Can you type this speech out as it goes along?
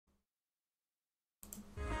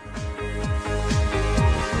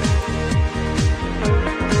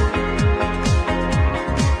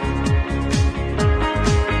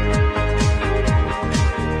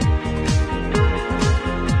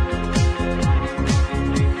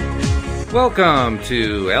Welcome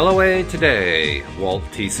to LOA Today. Walt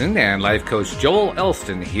Thiessen and life coach Joel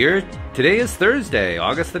Elston here. Today is Thursday,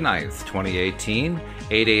 August the 9th, 2018,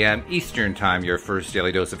 8 a.m. Eastern Time, your first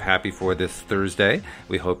daily dose of happy for this Thursday.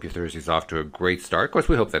 We hope your Thursday's off to a great start. Of course,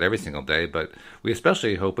 we hope that every single day, but we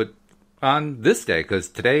especially hope it on this day, because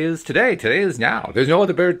today is today. Today is now. There's no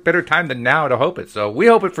other better time than now to hope it, so we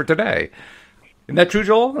hope it for today. Isn't that true,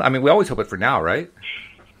 Joel? I mean, we always hope it for now, right?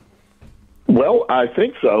 Well, I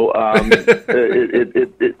think so. I've sort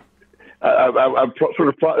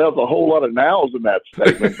of that was a whole lot of nows in that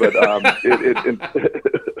statement, but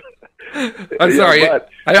I'm sorry.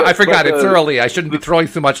 I forgot. It's early. I shouldn't be throwing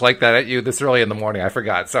so much like that at you this early in the morning. I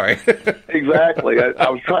forgot. Sorry. Exactly. I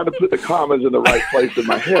was trying to put the commas in the right place in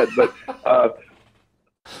my head, but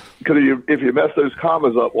because if you mess those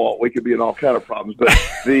commas up, Walt, we could be in all kind of problems. But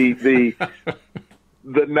the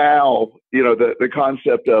now, the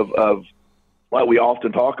concept of like we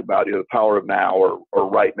often talk about, the power of now or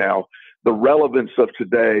right now. The relevance of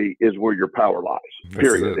today is where your power lies.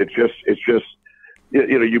 Period. It's just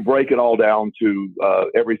you break it all down to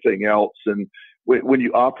everything else, and when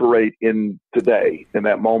you operate in today, in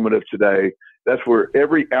that moment of today, that's where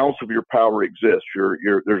every ounce of your power exists.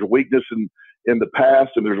 There's a weakness in the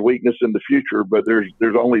past, and there's a weakness in the future, but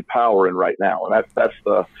there's only power in right now, and that's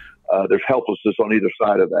the there's helplessness on either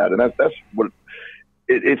side of that, and that's what.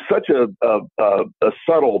 It's such a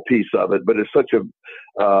subtle piece of it, but it's such a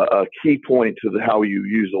key point to how you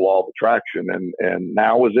use the law of attraction, and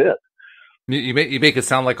now is it. You make it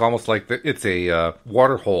sound like almost like it's a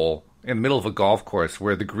water hole in the middle of a golf course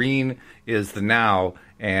where the green is the now,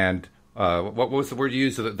 and what was the word you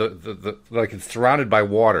used? The like it's surrounded by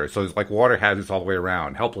water, so it's like water hazards all the way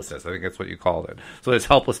around. Helplessness, I think that's what you called it. So there's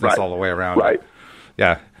helplessness all the way around. Right.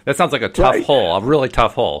 Yeah, that sounds like a tough hole, a really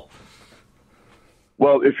tough hole.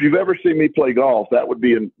 Well, if you've ever seen me play golf, that would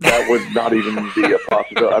not even be a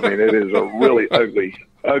possibility. I mean, it is a really ugly.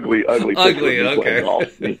 Okay.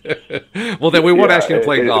 Golf. Well, then we won't ask you to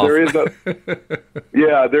play golf.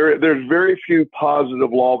 There's very few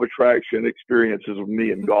positive law of attraction experiences with me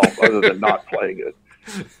in golf, other than not playing it.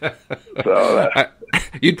 So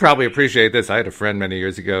you'd probably appreciate this. I had a friend many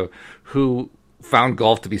years ago who found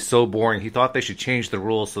golf to be so boring. He thought they should change the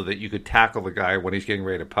rules so that you could tackle the guy when he's getting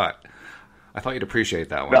ready to putt. I thought you'd appreciate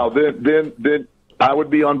that one. Now, then I would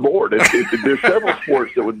be on board. There's several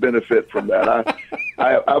sports that would benefit from that.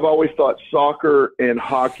 I've always thought soccer and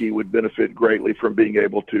hockey would benefit greatly from being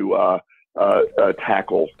able to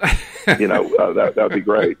tackle. That would be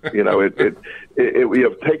great. We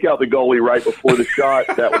have take out the goalie right before the shot.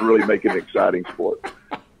 That would really make it an exciting sport.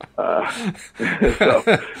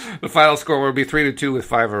 The final score would be 3-2 with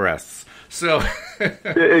 5 arrests. So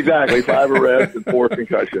exactly, 5 arrests and 4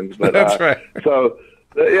 concussions. But that's right. So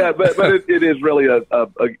but it is really a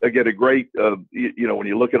great when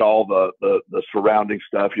you look at all the surrounding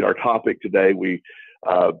stuff. Our topic today,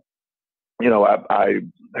 I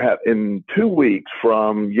have in 2 weeks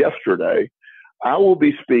from yesterday, I will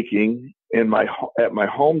be speaking at my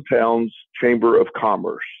hometown's Chamber of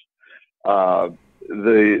Commerce.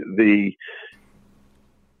 The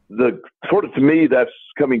sort of, to me, that's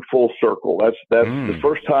coming full circle. That's the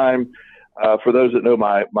first time, for those that know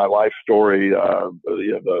my life story,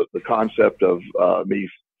 the concept of me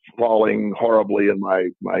falling horribly in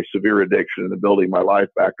my severe addiction and building my life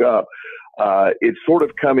back up. It's sort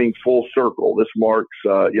of coming full circle. This marks,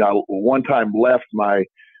 one time left my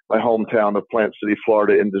hometown of Plant City,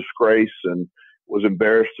 Florida, in disgrace, and was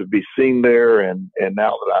embarrassed to be seen there. And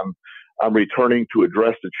now that I'm returning to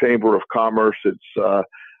address the Chamber of Commerce, it's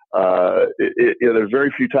there's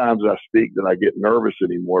very few times I speak that I get nervous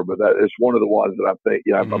anymore, but that is one of the ones that I think,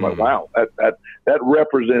 I'm like, wow, that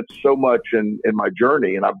represents so much in my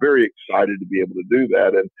journey, and I'm very excited to be able to do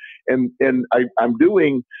that. And I'm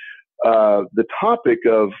doing the topic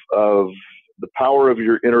of the power of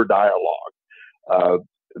your inner dialogue,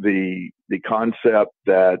 the concept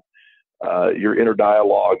that your inner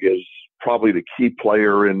dialogue is probably the key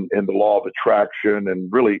player in the law of attraction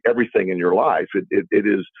and really everything in your life. It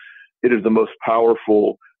is the most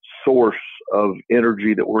powerful source of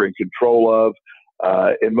energy that we're in control of.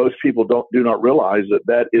 And most people do not realize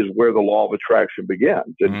that is where the law of attraction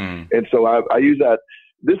begins. And so I use that.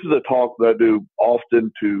 This is a talk that I do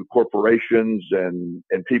often to corporations and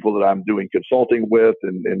people that I'm doing consulting with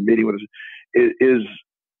and meeting with, is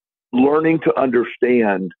learning to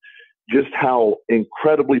understand just how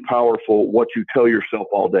incredibly powerful what you tell yourself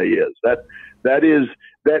all day is. That is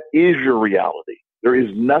your reality. There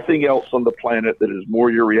is nothing else on the planet that is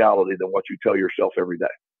more your reality than what you tell yourself every day.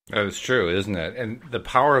 That is true, isn't it? And the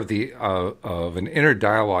power of the of an inner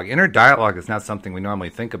dialogue. Inner dialogue is not something we normally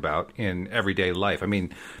think about in everyday life. I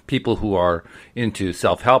mean, people who are into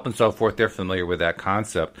self help and so forth, they're familiar with that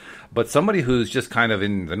concept. But somebody who's just kind of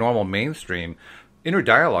in the normal mainstream, inner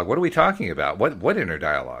dialogue. What are we talking about? What inner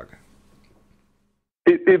dialogue?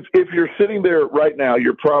 If you're sitting there right now,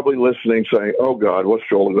 you're probably listening, saying, "Oh God, what's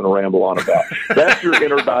Joel going to ramble on about?" That's your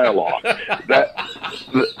inner dialogue.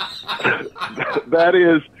 That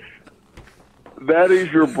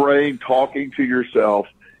is your brain talking to yourself.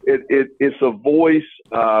 It's a voice.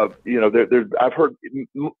 I've heard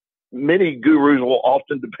many gurus will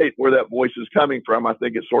often debate where that voice is coming from. I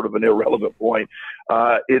think it's sort of an irrelevant point.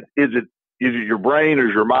 Is it your brain?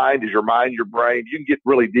 Is your mind? Is your mind your brain? You can get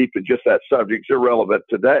really deep in just that subject. It's irrelevant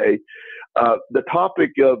today. The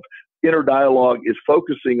topic of inner dialogue is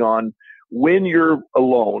focusing on when you're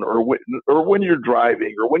alone or when you're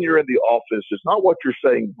driving or when you're in the office. It's not what you're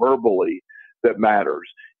saying verbally that matters.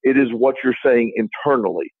 It is what you're saying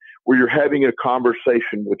internally, where you're having a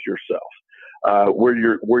conversation with yourself, where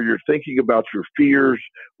you're thinking about your fears,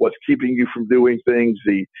 what's keeping you from doing things,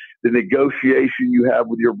 the negotiation you have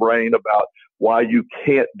with your brain about why you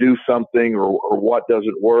can't do something or what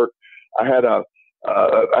doesn't work. I have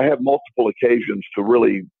multiple occasions to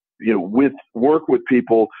really, work with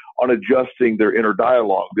people on adjusting their inner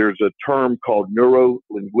dialogue. There's a term called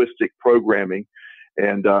neuro-linguistic programming.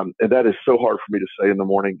 And that is so hard for me to say in the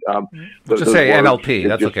morning. Just say words, NLP.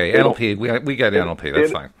 That's okay. NLP. We get NLP.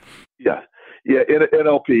 That's fine. Yeah.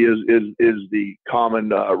 NLP is the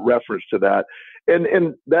common reference to that,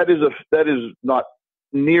 and that is not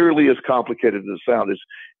nearly as complicated as it sounds.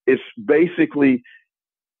 It's basically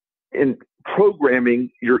in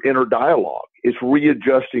programming your inner dialogue. It's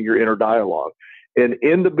readjusting your inner dialogue, and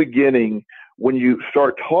in the beginning, when you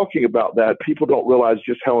start talking about that, people don't realize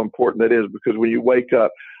just how important that is, because when you wake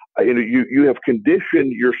up, you have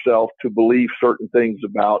conditioned yourself to believe certain things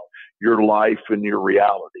about your life and your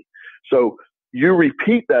reality. So you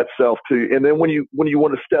repeat that self to you. And then when you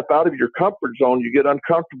want to step out of your comfort zone, you get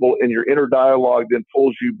uncomfortable and your inner dialogue then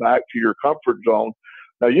pulls you back to your comfort zone.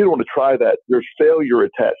 Now you don't want to try that. There's failure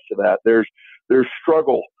attached to that. There's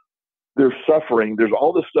struggle. There's suffering. There's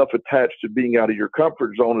all this stuff attached to being out of your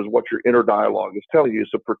comfort zone is what your inner dialogue is telling you.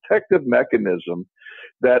 It's a protective mechanism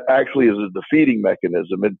that actually is a defeating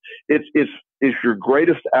mechanism. And it's your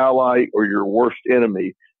greatest ally or your worst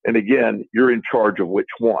enemy. And again, you're in charge of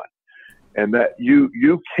which one. And that you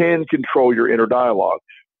can control your inner dialogue.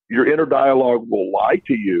 Your inner dialogue will lie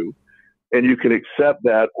to you, and you can accept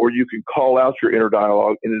that, or you can call out your inner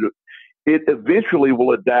dialogue, and it eventually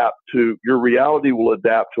will adapt to your reality, will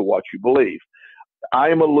adapt to what you believe. I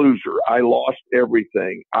am a loser. I lost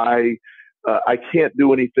everything. I can't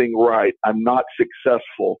do anything right. I'm not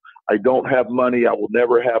successful. I don't have money. I will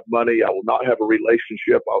never have money. I will not have a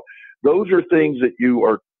relationship. Those are things that you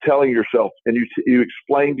are telling yourself, and you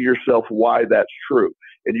explain to yourself why that's true.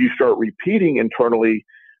 And you start repeating internally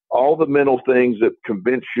all the mental things that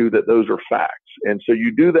convince you that those are facts. And so you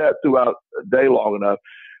do that throughout a day long enough.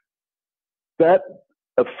 That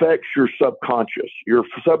affects your subconscious. Your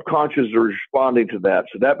subconscious is responding to that.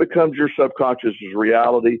 So that becomes your subconscious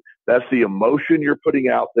reality. That's the emotion you're putting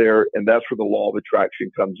out there. And that's where the law of attraction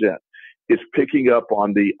comes in. It's picking up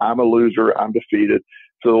on the I'm a loser, I'm defeated.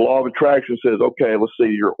 So the law of attraction says, okay, let's see,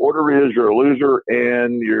 your order is you're a loser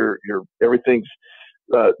and your everything's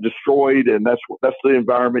destroyed. And that's the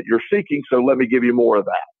environment you're seeking. So let me give you more of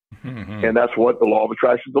that. Mm-hmm. And that's what the law of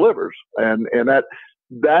attraction delivers. And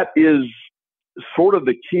that is sort of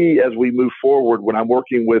the key as we move forward when I'm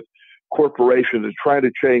working with corporations and trying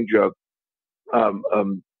to change sort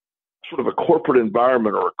of a corporate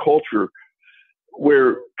environment or a culture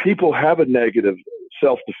where people have a negative,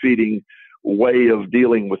 self-defeating way of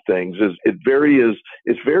dealing with things. It's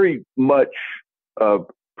very much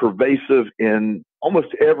pervasive in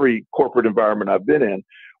almost every corporate environment I've been in,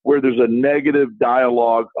 where there's a negative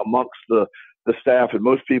dialogue amongst the staff, and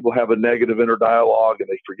most people have a negative inner dialogue and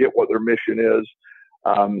they forget what their mission is.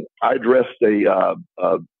 I addressed a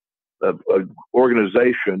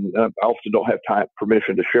organization. I often don't have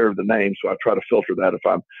permission to share the name, so I try to filter that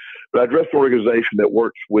but I addressed an organization that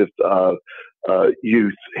works with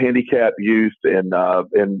youth, handicapped youth, and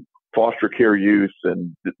foster care youth,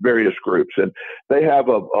 and various groups. And they have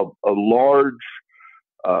a large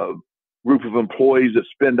group of employees that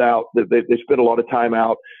spend a lot of time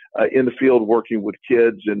out in the field working with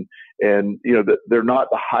kids, and they're not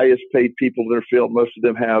the highest paid people in their field. Most of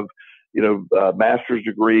them have master's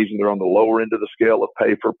degrees, and they're on the lower end of the scale of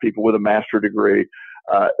pay for people with a master's degree.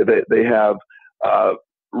 They have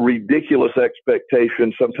ridiculous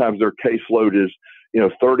expectations. Sometimes their caseload is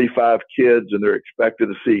 35 kids, and they're expected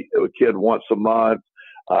to see a kid once a month.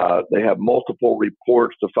 They have multiple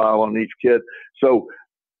reports to file on each kid. So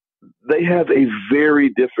they have a very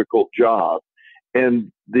difficult job.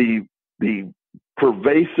 And the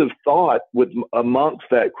pervasive thought amongst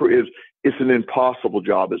that crew is it's an impossible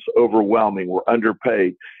job. It's overwhelming. We're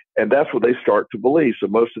underpaid. And that's what they start to believe. So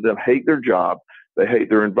most of them hate their job. They hate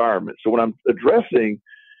their environment. So when I'm addressing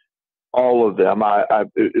all of them,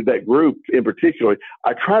 that group in particular,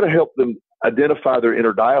 I try to help them identify their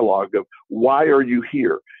inner dialogue of why are you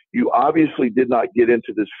here? You obviously did not get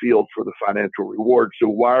into this field for the financial reward. So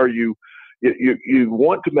why are you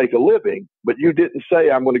want to make a living, but you didn't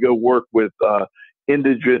say I'm going to go work with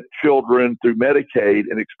indigent children through Medicaid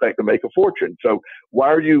and expect to make a fortune. So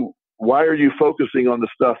why are you focusing on the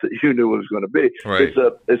stuff that you knew it was going to be? Right.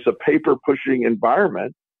 It's a paper pushing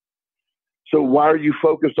environment. So why are you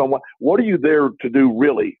focused on what are you there to do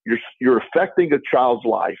really? You're affecting a child's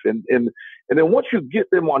life. And then once you get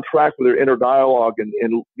them on track with their inner dialogue and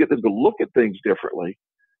get them to look at things differently,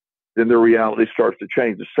 then their reality starts to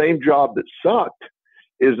change. The same job that sucked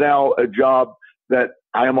is now a job that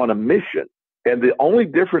I am on a mission. And the only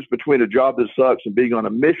difference between a job that sucks and being on a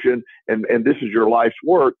mission and this is your life's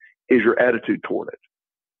work is your attitude toward it.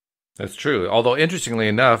 That's true. Although, interestingly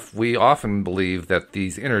enough, we often believe that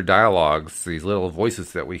these inner dialogues, these little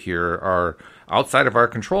voices that we hear, are outside of our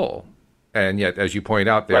control. And yet, as you point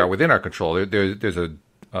out, they are within our control. There's a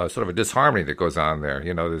sort of a disharmony that goes on there.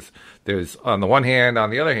 There's on the one hand, on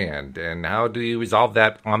the other hand. And how do you resolve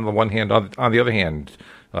that on the one hand, on the other hand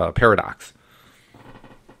paradox?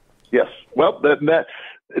 Yes. Well,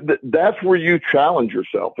 that's where you challenge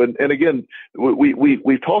yourself. And again,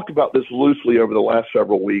 we've talked about this loosely over the last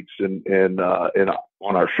several weeks and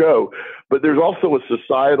on our show, but there's also a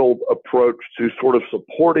societal approach to sort of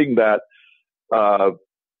supporting that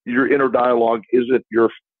your inner dialogue isn't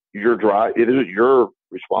your drive. It isn't your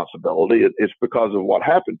responsibility. It's because of what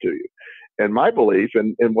happened to you. And my belief,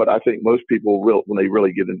 and what I think most people when they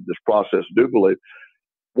really get into this process do believe,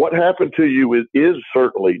 what happened to you is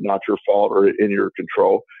certainly not your fault or in your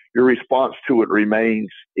control. Your response to it remains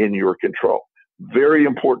in your control. Very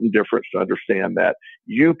important difference to understand that.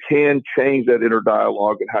 You can change that inner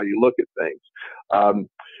dialogue and how you look at things.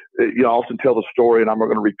 I often tell the story, and I'm not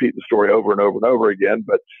going to repeat the story over and over and over again,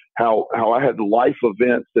 but how I had life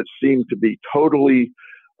events that seemed to be totally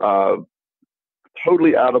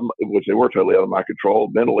out of, which they were totally out of my control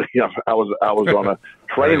mentally. I was on a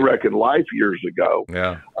train wreck in life years ago.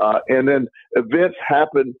 Yeah. And then events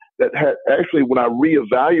happened that had actually, when I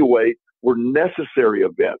reevaluate, were necessary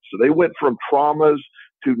events. So they went from traumas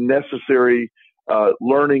to necessary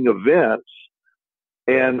learning events.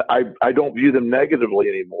 And I don't view them negatively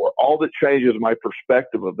anymore. All that changes my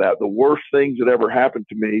perspective of that. The worst things that ever happened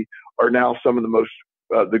to me are now some of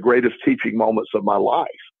the greatest teaching moments of my life.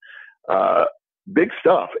 Big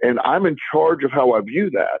stuff. And I'm in charge of how I view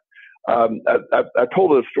that. I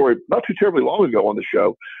told a story not too terribly long ago on the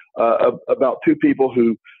show about two people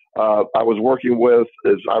who I was working with.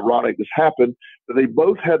 It's ironic this happened, but they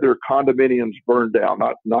both had their condominiums burned down.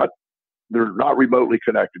 They're not remotely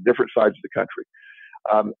connected, different sides of the country.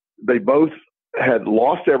 They both had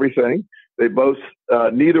lost everything. They both,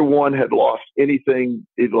 neither one had lost anything.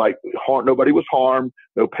 Nobody was harmed.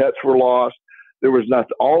 No pets were lost. There was nothing.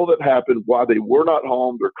 All that happened while they were not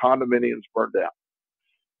home, their condominiums burned down.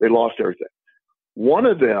 They lost everything. One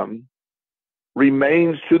of them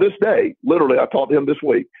remains to this day. Literally, I talked to him this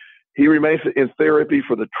week. He remains in therapy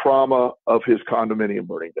for the trauma of his condominium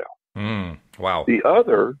burning down. Wow. The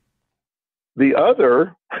other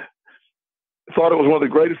thought it was one of the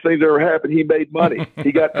greatest things that ever happened. He made money.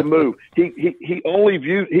 He got to move. He only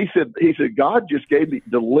viewed. He said God just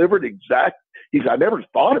delivered exact. He said, I never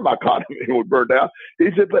thought of my condominium would burn down. He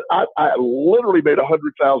said, but I literally made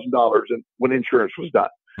 $100,000 when insurance was done.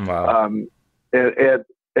 Wow.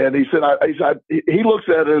 And he said, he looks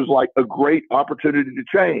at it as like a great opportunity to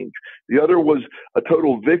change. The other was a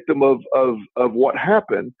total victim of what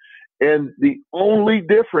happened. And the only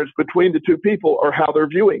difference between the two people are how they're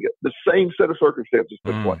viewing it. The same set of circumstances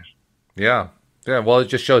took place. Yeah. Yeah. Well, it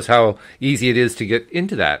just shows how easy it is to get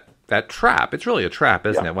into that trap. It's really a trap,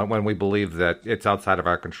 isn't it? When we believe that it's outside of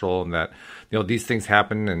our control and that, these things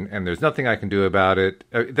happen and there's nothing I can do about it.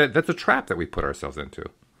 That's a trap that we put ourselves into.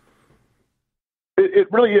 It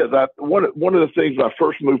really is. One of the things when I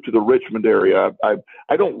first moved to the Richmond area,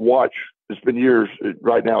 I don't watch. It's been years.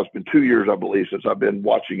 Right now, it's been 2 years, I believe, since I've been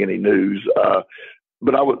watching any news.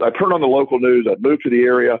 But I turned on the local news. I moved to the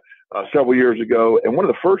area several years ago, and one of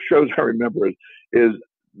the first shows I remember is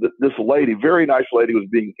this lady, very nice lady, was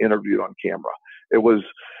being interviewed on camera. It was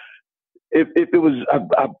it was,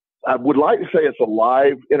 I would like to say it's a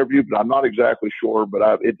live interview, but I'm not exactly sure.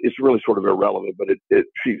 But it's really sort of irrelevant. But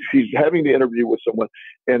she's having the interview with someone,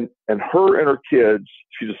 and her and her kids.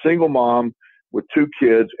 She's a single mom with 2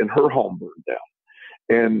 kids, and her home burned down.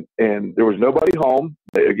 And there was nobody home.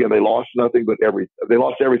 They lost nothing, but they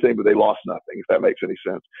lost everything, but they lost nothing. If that makes any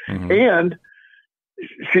sense. Mm-hmm. And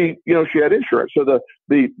she had insurance. So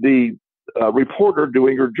the reporter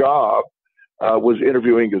doing her job was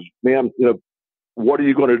interviewing us, ma'am, what are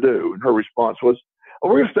you going to do? And her response was, oh,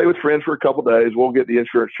 we're going to stay with friends for a couple of days. We'll get the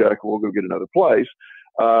insurance check. We'll go get another place.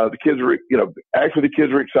 The kids are, actually the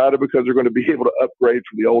kids are excited because they're going to be able to upgrade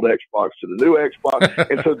from the old Xbox to the new Xbox.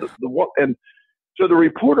 And so so the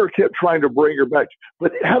reporter kept trying to bring her back.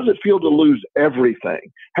 But how does it feel to lose everything?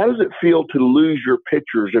 How does it feel to lose your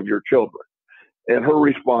pictures of your children? And her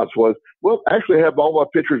response was, well, actually I have all my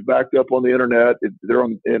pictures backed up on the internet. They're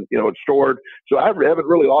on, and it's stored. So I haven't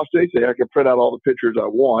really lost anything. I can print out all the pictures I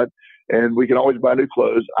want, and we can always buy new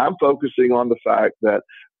clothes. I'm focusing on the fact that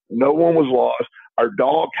no one was lost. Our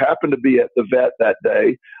dog happened to be at the vet that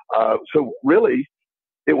day. So really,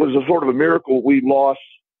 it was a sort of a miracle. We lost.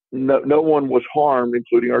 No one was harmed,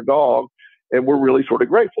 including our dog, and we're really sort of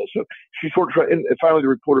grateful. So she sort of tried, and finally the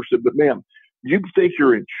reporter said, but ma'am, you think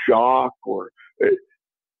you're in shock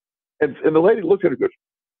and the lady looked at her and goes,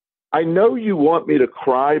 I know you want me to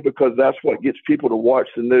cry because that's what gets people to watch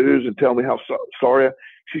the news and tell me how sorry.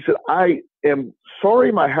 She said, I am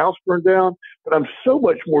sorry my house burned down, but I'm so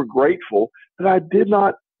much more grateful that I did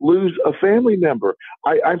not lose a family member.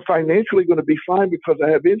 I'm financially going to be fine because I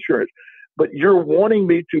have insurance. But you're wanting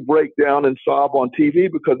me to break down and sob on TV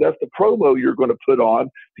because that's the promo you're going to put on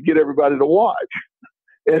to get everybody to watch.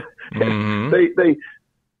 And mm-hmm.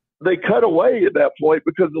 They cut away at that point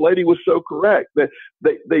because the lady was so correct that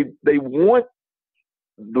they want,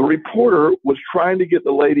 the reporter was trying to get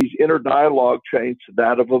the lady's inner dialogue changed to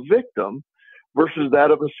that of a victim versus that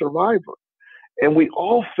of a survivor. And we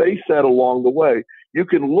all face that along the way. You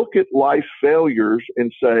can look at life's failures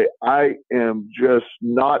and say, I am just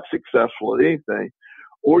not successful at anything.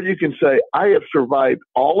 Or you can say, I have survived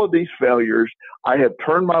all of these failures. I have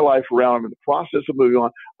turned my life around. I'm in the process of moving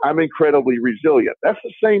on. I'm incredibly resilient. That's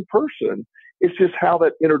the same person. It's just how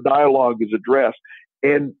that inner dialogue is addressed.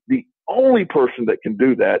 And the only person that can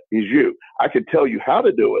do that is you. I can tell you how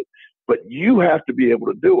to do it, but you have to be able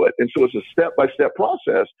to do it. And so it's a step-by-step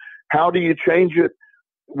process. How do you change it?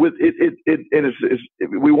 With it,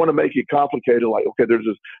 we want to make it complicated. Like, okay, there's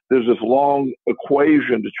this long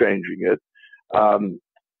equation to changing it.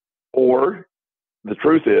 Or the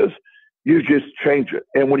truth is, you just change it.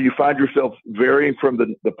 And when you find yourself varying from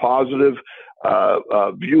the positive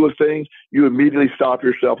view of things, you immediately stop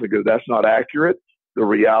yourself and go, that's not accurate. The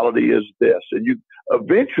reality is this. And you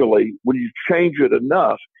eventually, when you change it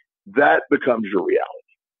enough, that becomes your reality.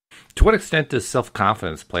 To what extent does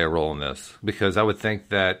self-confidence play a role in this? Because I would think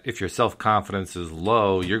that if your self-confidence is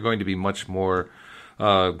low, you're going to be much more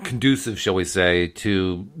conducive, shall we say,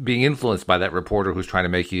 to being influenced by that reporter who's trying to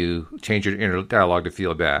make you change your inner dialogue to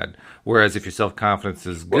feel bad. Whereas if your self-confidence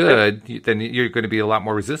is good, then you're going to be a lot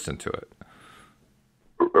more resistant to it.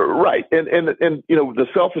 Right. And the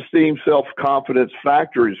self-esteem, self-confidence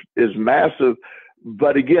factor is massive.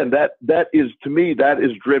 But again, that is, to me, that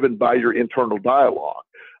is driven by your internal dialogue.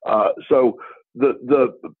 So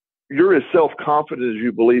you're as self-confident as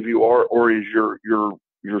you believe you are, or is your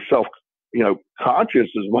self conscious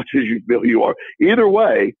as much as you feel you are. Either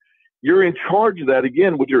way, you're in charge of that,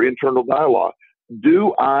 again, with your internal dialogue.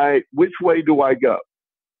 Which way do I go?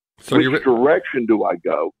 So which direction do I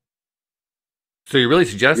go? So you're really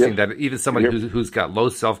suggesting that even somebody who's got low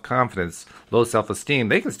self-confidence, low self-esteem,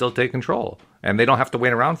 they can still take control, and they don't have to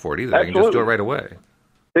wait around for it either. Absolutely. They can just do it right away.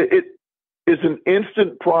 It's an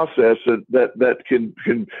instant process that can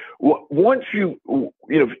once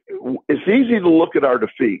it's easy to look at our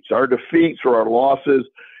defeats or our losses.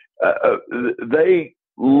 They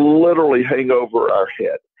literally hang over our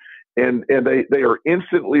head, and they are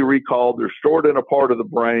instantly recalled. They're stored in a part of the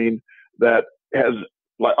brain that has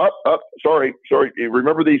like, sorry.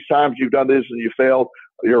 Remember these times you've done this and you failed?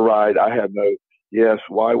 You're right. I have no. Yes,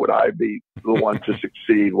 why would I be the one to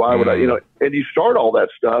succeed? Why would I, and you start all that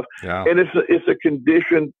stuff, and it's a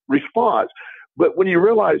conditioned response. But when you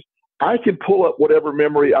realize I can pull up whatever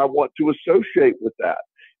memory I want to associate with that,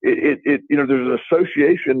 there's an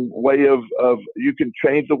association way of you can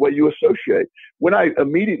change the way you associate. When I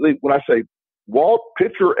say, Walt,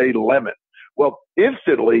 picture a lemon, well,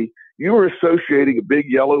 instantly you were associating a big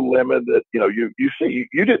yellow lemon that you see.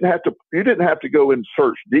 You didn't have to go and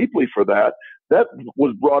search deeply for that. That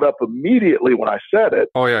was brought up immediately when I said it.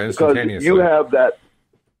 Oh yeah, instantaneously. Because you have that.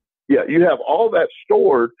 you have all that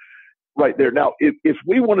stored right there. Now, if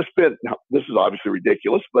we want to spend, now, this is obviously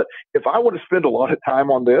ridiculous, but if I want to spend a lot of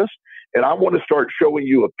time on this and I want to start showing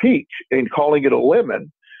you a peach and calling it a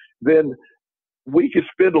lemon, then we could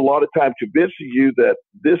spend a lot of time convincing you that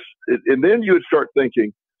this, and then you would start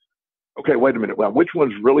thinking, okay, wait a minute. Well, which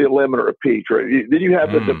one's really a lemon or a peach? Or then you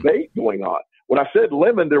have the debate going on. When I said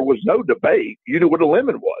lemon, there was no debate. You knew what a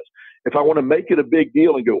lemon was. If I want to make it a big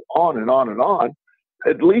deal and go on and on and on,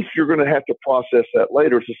 at least you're going to have to process that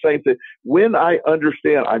later. It's the same thing. When I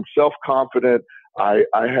understand I'm self-confident, I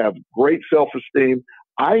have great self-esteem,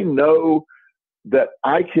 I know that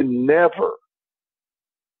I can never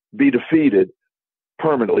be defeated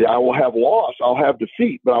permanently. I will have loss, I'll have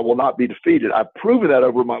defeat, but I will not be defeated. I've proven that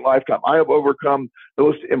over my lifetime. I have overcome the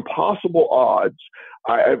most impossible odds.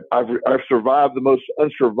 I've survived the most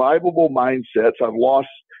unsurvivable mindsets. I've lost,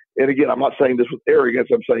 and again, I'm not saying this with arrogance.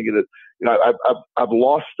 I'm saying it. I've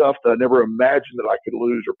lost stuff that I never imagined that I could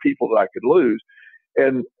lose, or people that I could lose.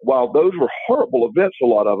 And while those were horrible events, a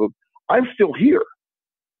lot of them, I'm still here.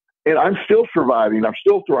 And I'm still surviving. I'm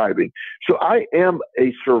still thriving. So I am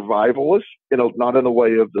a survivalist, not in the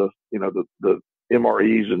way of the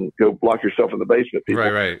MREs and go lock yourself in the basement people.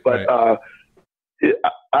 Right. But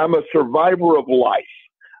I'm a survivor of life.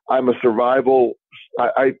 I'm a survivalist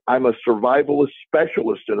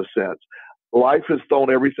specialist in a sense. Life has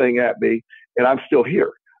thrown everything at me, and I'm still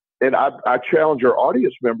here. And I challenge our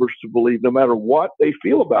audience members to believe, no matter what they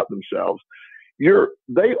feel about themselves,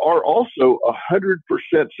 they are also 100%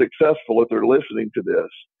 successful if they're listening to this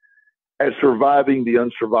at surviving the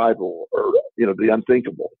unsurvivable, or the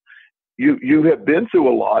unthinkable. You have been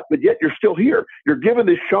through a lot, but yet you're still here. You're given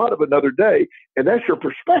this shot of another day, and that's your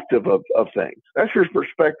perspective of things. That's your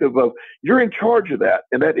perspective of, you're in charge of that,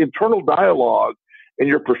 and that internal dialogue and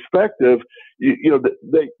your perspective.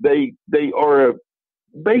 They are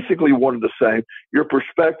basically one and the same. Your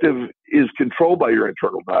perspective is controlled by your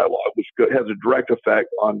internal dialogue, which has a direct effect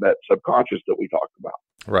on that subconscious that we talked about.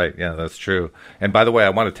 Right. Yeah, that's true. And by the way, I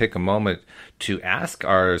want to take a moment to ask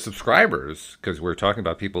our subscribers, because we're talking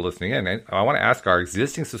about people listening in. And I want to ask our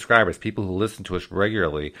existing subscribers, people who listen to us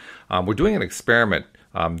regularly. We're doing an experiment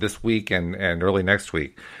this week and early next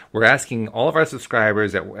week. We're asking all of our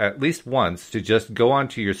subscribers at least once to just go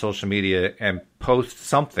onto your social media and post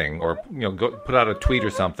something, or go put out a tweet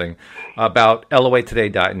or something about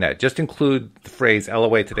loatoday.net. Just include the phrase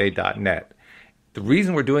loatoday.net. The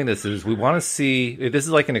reason we're doing this is we want to see, this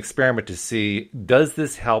is like an experiment to see, does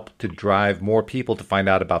this help to drive more people to find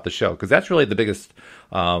out about the show? Because that's really the biggest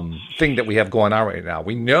thing that we have going on right now.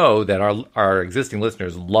 We know that our existing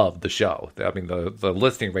listeners love the show. I mean, the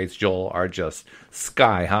listening rates, Joel, are just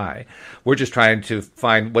sky high. We're just trying to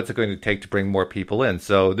find what's it going to take to bring more people in.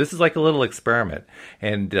 So this is like a little experiment.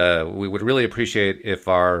 And we would really appreciate if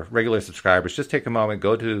our regular subscribers just take a moment,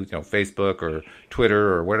 go to Facebook or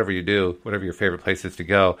Twitter or whatever you do, whatever your favorite place is to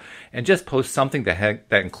go, and just post something that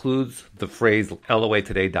includes the phrase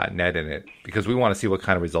loatoday.net in it, because we want to see what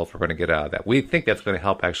kind of results we're going to get out of that. We think that's going to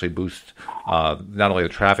help actually boost not only the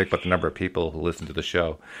traffic, but the number of people who listen to the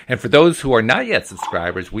show. And for those who are not yet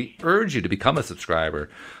subscribers, we urge you to become a subscriber.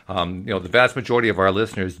 The vast majority of our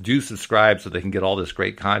listeners do subscribe so they can get all this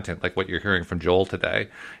great content like what you're hearing from Joel today.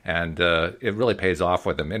 And it really pays off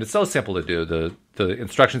with them. And it's so simple to do. The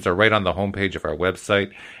instructions are right on the homepage of our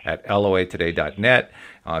website at loatoday.net.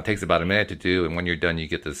 It takes about a minute to do, and when you're done, you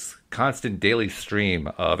get this constant daily stream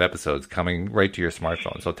of episodes coming right to your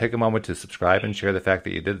smartphone. So take a moment to subscribe and share the fact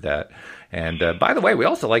that you did that. And by the way, we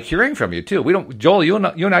also like hearing from you too. Joel, you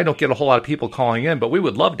and I don't get a whole lot of people calling in, but we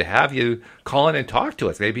would love to have you call in and talk to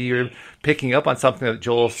us. Maybe you're picking up on something that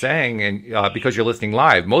Joel's saying, and because you're listening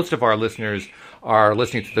live. Most of our listeners are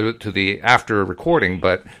listening to the after recording,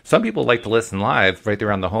 but some people like to listen live right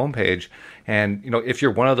there on the homepage. And if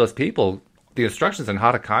you're one of those people, the instructions on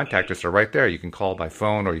how to contact us are right there. You can call by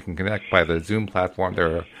phone, or you can connect by the Zoom platform.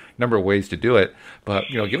 There are a number of ways to do it. But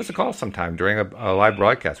give us a call sometime during a live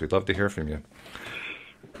broadcast. We'd love to hear from you.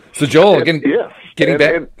 So Joel, again, getting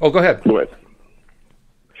back. Go ahead. Go ahead.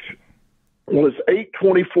 Well, it's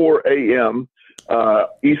 8:24 a.m.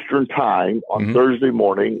 Eastern time on Thursday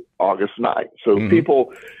morning, August 9th. So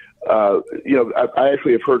people, I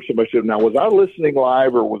actually have heard somebody say, now, was I listening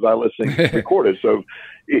live or was I listening recorded? So,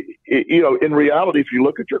 in reality, if you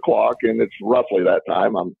look at your clock and it's roughly that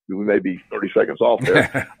time, we may be 30 seconds off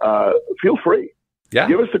there, feel free. Yeah.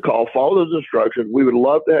 Give us a call, follow those instructions. We would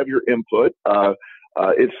love to have your input.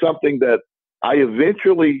 It's something that I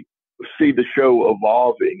eventually see the show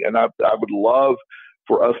evolving, and I would love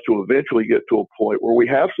for us to eventually get to a point where we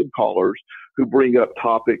have some callers who bring up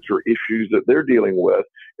topics or issues that they're dealing with.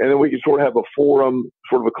 And then we can sort of have a forum,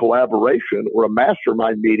 sort of a collaboration or a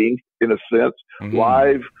mastermind meeting, in a sense,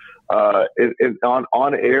 live and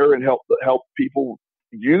on air, and help people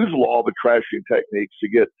use law of attraction techniques to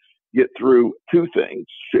get through two things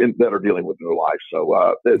that are dealing with their life.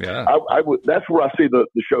 So that's where I see the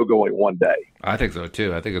show going one day. I think so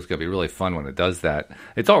too. I think it's going to be really fun when it does that.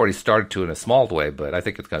 It's already started to in a small way, but I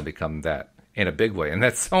think it's going to become that in a big way. And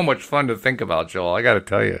that's so much fun to think about, Joel. I got to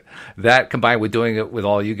tell you, that combined with doing it with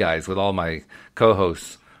all you guys, with all my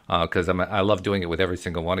co-hosts, because I love doing it with every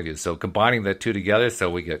single one of you. So combining the two together, so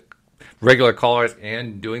we get regular callers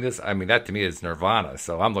and doing this, I mean, that to me is nirvana.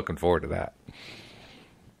 So I'm looking forward to that.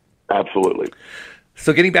 Absolutely.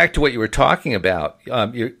 So getting back to what you were talking about,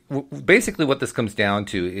 basically what this comes down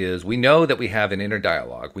to is we know that we have an inner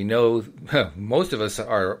dialogue. We know most of us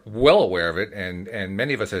are well aware of it, and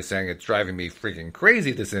many of us are saying it's driving me freaking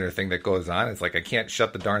crazy, this inner thing that goes on. It's like I can't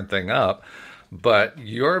shut the darn thing up. But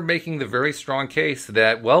you're making the very strong case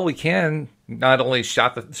that, well, we can not only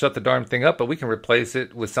shut the darn thing up, but we can replace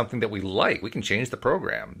it with something that we like. We can change the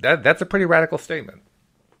program. That's a pretty radical statement.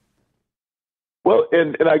 Well,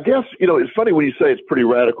 and I guess, it's funny when you say it's pretty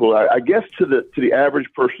radical. I guess to the average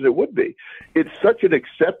person, it would be. It's such an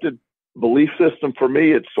accepted belief system for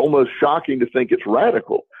me. It's almost shocking to think it's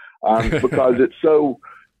radical, because it's so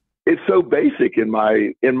basic in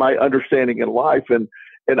my understanding in life. And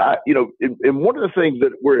I, and one of the things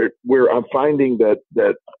that where I'm finding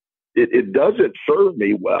that it doesn't serve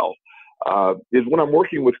me well, is when I'm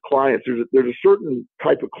working with clients. There's a certain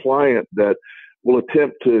type of client that will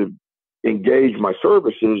attempt to engage my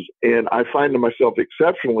services, and I find myself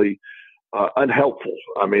exceptionally unhelpful.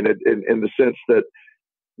 I mean, in the sense that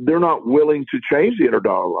they're not willing to change the inner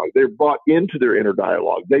dialogue. They're bought into their inner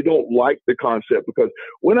dialogue. They don't like the concept, because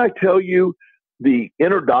when I tell you the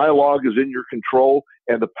inner dialogue is in your control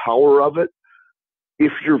and the power of it,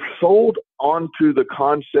 if you're sold onto the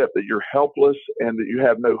concept that you're helpless and that you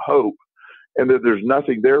have no hope and that there's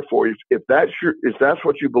nothing there for you, if that's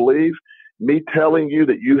what you believe, me telling you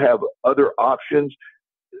that you have other options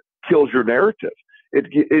kills your narrative.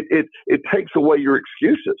 It takes away your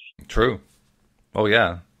excuses. True. Oh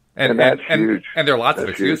yeah. And that's huge. And there are lots of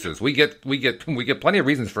excuses. Huge. We get plenty of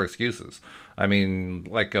reasons for excuses. I mean,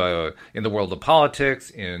 like in the world of politics,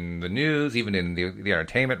 in the news, even in the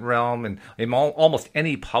entertainment realm, and in almost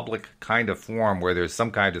any public kind of forum where there's some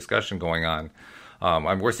kind of discussion going on.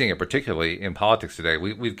 We're seeing it particularly in politics today.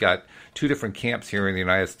 We've got two different camps here in the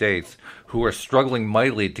United States who are struggling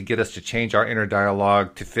mightily to get us to change our inner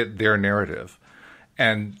dialogue to fit their narrative.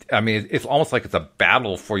 And I mean, it's almost like it's a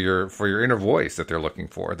battle for your inner voice that they're looking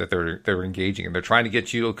for, that they're engaging, and they're trying to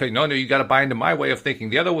get you. Okay, no, you got to buy into my way of thinking.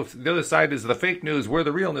 The other side is the fake news. We're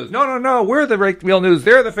the real news. No, we're the real news.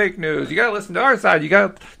 They're the fake news. You got to listen to our side. You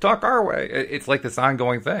got to talk our way. It's like this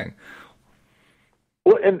ongoing thing.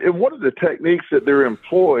 Well, and one of the techniques that they're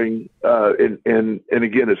employing, and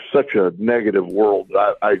again, it's such a negative world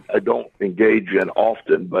that I don't engage in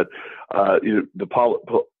often, but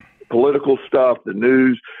the political stuff, the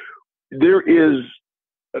news, there is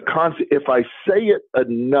a concept. If I say it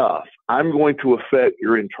enough, I'm going to affect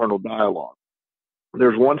your internal dialogue.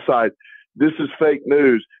 There's one side. This is fake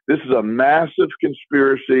news. This is a massive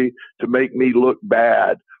conspiracy to make me look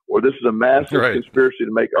bad. Or this is a massive conspiracy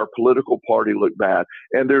to make our political party look bad.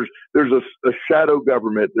 And there's a shadow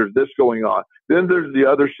government. There's this going on. Then there's the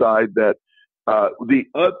other side that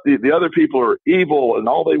the other people are evil, and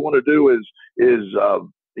all they want to do is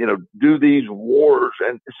do these wars.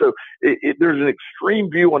 And so there's an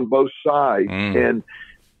extreme view on both sides. And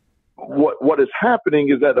what is happening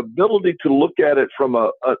is that ability to look at it from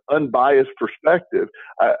an unbiased perspective.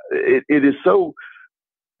 It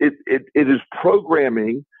is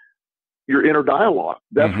programming your inner dialogue.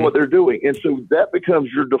 That's what they're doing. And so that becomes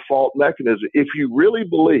your default mechanism. If you really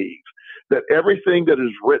believe that everything that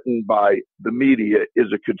is written by the media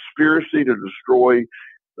is a conspiracy to destroy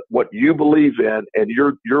what you believe in, and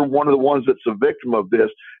you're one of the ones that's a victim of this,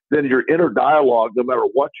 then your inner dialogue, no matter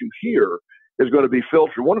what you hear, is going to be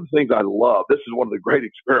filtered. One of the things I love, this is one of the great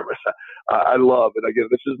experiments I love, and again,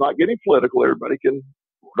 this is not getting political. Everybody can,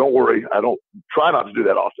 don't worry, I don't try not to do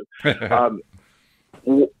that often.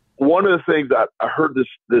 One of the things I heard this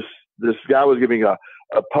guy was giving a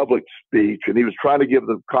public speech, and he was trying to give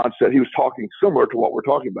the concept. He was talking similar to what we're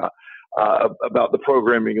talking about the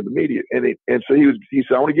programming of the media. And so he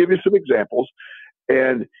said, I want to give you some examples.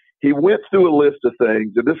 And he went through a list of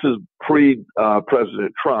things, and this is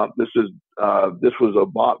pre-President Trump. This was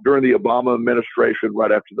during the Obama administration,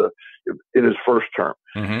 right after in his first term.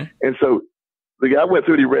 And so the guy went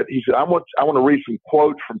through it. He said, I want to read some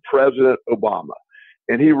quotes from President Obama.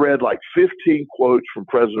 And he read like 15 quotes from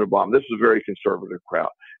President Obama. This is a very conservative crowd.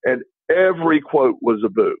 And every quote was a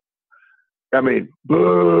boo. I mean,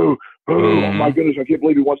 boo, boo. Mm-hmm. Oh, my goodness, I can't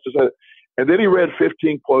believe he wants to say it. And then he read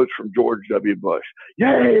 15 quotes from George W. Bush.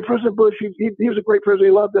 Yay, President Bush, he was a great president.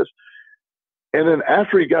 He loved this. And then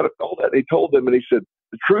after he got all that, he told them, and he said,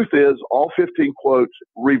 the truth is, all 15 quotes,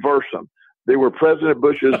 reverse them. They were President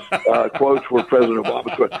Bush's quotes were President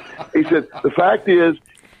Obama's quotes. He said, the fact is,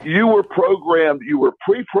 you were pre-programmed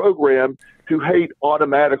to hate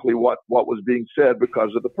automatically what was being said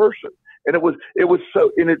because of the person. And it was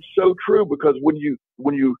so, and it's so true, because when you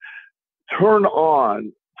turn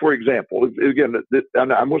on, for example, again,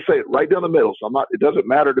 I'm going to say it right down the middle, so it doesn't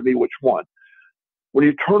matter to me which one. When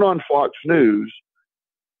you turn on Fox News,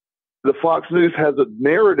 the Fox News has a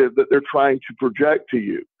narrative that they're trying to project to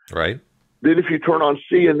you. Right. Then if you turn on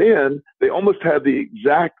CNN, they almost have the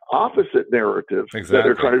exact opposite narrative that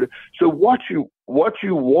they're trying to do. So what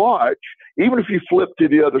you watch, even if you flip to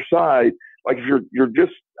the other side, like if you're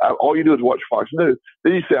just, all you do is watch Fox News,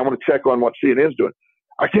 then you say, I want to check on what CNN's doing.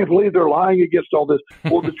 I can't believe they're lying against all this.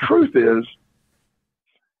 Well, the truth is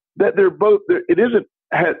that they're both, the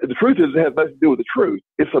truth is it has nothing to do with the truth.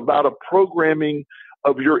 It's about a programming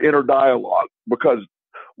of your inner dialogue, because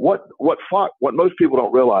what most people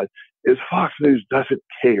don't realize is Fox News doesn't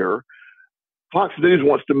care. Fox News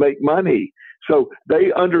wants to make money. So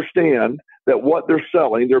they understand that what they're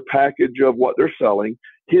selling, their package of what they're selling,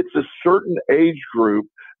 hits a certain age group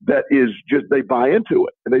that is just, they buy into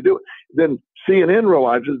it and they do it. Then CNN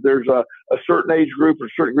realizes there's a certain age group or a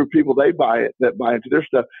certain group of people that buy into their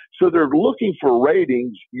stuff. So they're looking for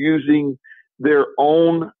ratings using their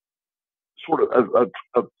own sort of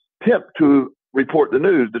a tip to report the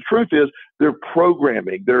news. The truth is they're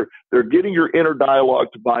programming. They're getting your inner dialogue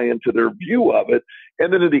to buy into their view of it.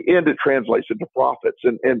 And then at the end, it translates into profits.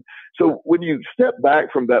 And so when you step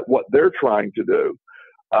back from that, what they're trying to do,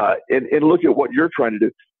 and look at what you're trying to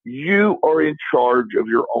do, you are in charge of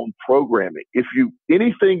your own programming.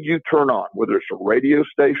 Anything you turn on, whether it's a radio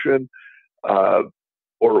station,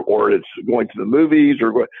 or it's going to the movies,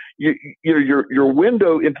 or your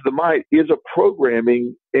window into the mind is a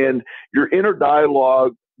programming, and your inner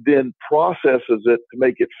dialogue then processes it to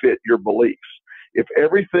make it fit your beliefs. If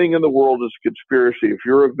everything in the world is a conspiracy, if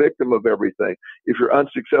you're a victim of everything, if you're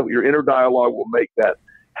unsuccessful, your inner dialogue will make that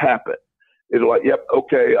happen. It's like, yep,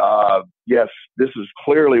 okay, yes, this is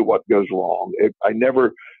clearly what goes wrong. I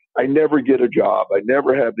never get a job. I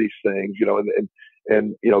never have these things,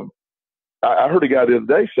 and I heard a guy the other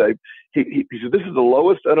day say, he said, this is the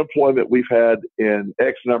lowest unemployment we've had in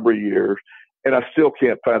X number of years, and I still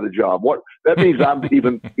can't find a job. That means I'm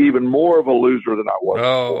even more of a loser than I was.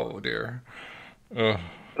 Oh, before. Dear. And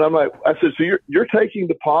I'm like, I said, so you're taking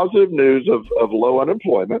the positive news of low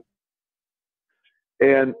unemployment,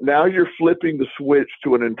 and now you're flipping the switch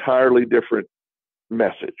to an entirely different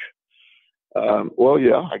message. Well,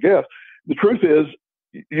 yeah, I guess. The truth is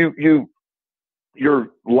your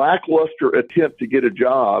lackluster attempt to get a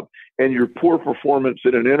job and your poor performance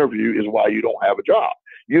in an interview is why you don't have a job.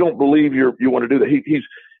 You don't believe you want to do that.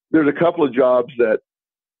 There's a couple of jobs that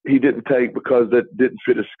he didn't take because that didn't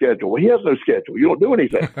fit his schedule. Well, he has no schedule. You don't do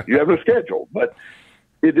anything. You have no schedule, but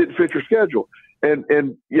it didn't fit your schedule. And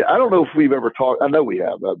yeah, I don't know if we've ever talked. I know we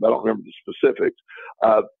have. I don't remember the specifics.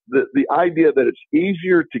 The idea that it's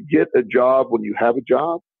easier to get a job when you have a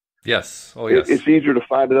job. Yes. Oh, yes. It's easier to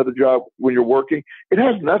find another job when you're working. It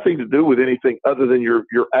has nothing to do with anything other than your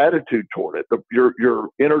attitude toward it, your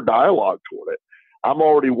inner dialogue toward it. I'm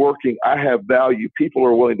already working. I have value. People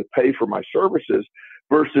are willing to pay for my services,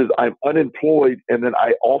 versus I'm unemployed and then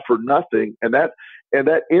I offer nothing. And that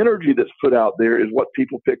energy that's put out there is what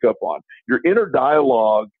people pick up on. Your inner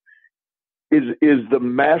dialogue is the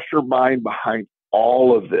mastermind behind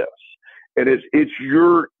all of this. And it's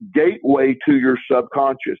your gateway to your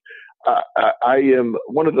subconscious. I am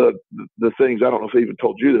one of the things, I don't know if I even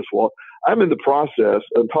told you this, well, I'm in the process,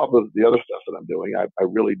 on top of the other stuff that I'm doing, I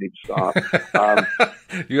really need to stop.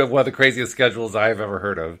 You have one of the craziest schedules I've ever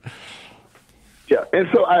heard of. Yeah, and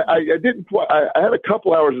so I had a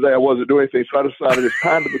couple hours a day I wasn't doing anything, so I decided it's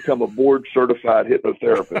time to become a board-certified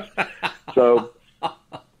hypnotherapist. So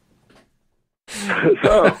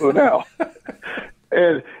now...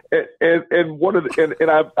 And one of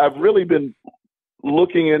I've really been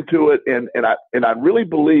looking into it, and I really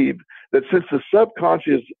believe that since the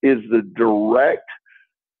subconscious is the direct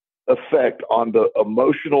effect on the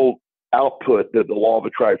emotional output that the law of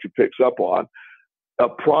attraction picks up on,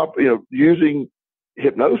 using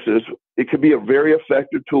hypnosis, it can be a very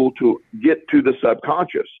effective tool to get to the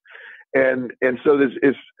subconscious. And so this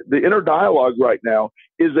is the inner dialogue right now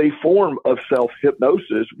is a form of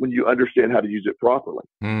self-hypnosis when you understand how to use it properly.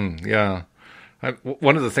 Yeah.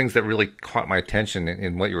 One of the things that really caught my attention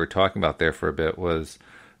in what you were talking about there for a bit was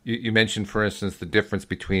you mentioned, for instance, the difference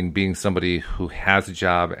between being somebody who has a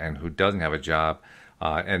job and who doesn't have a job,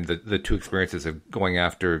 and the two experiences of going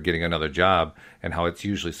after getting another job, and how it's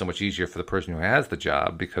usually so much easier for the person who has the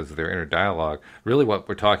job because of their inner dialogue. Really what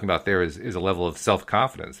we're talking about there is a level of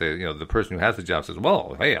self-confidence. The person who has the job says,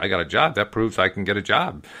 well, hey, I got a job. That proves I can get a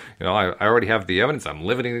job. I already have the evidence. I'm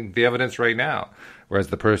living the evidence right now. Whereas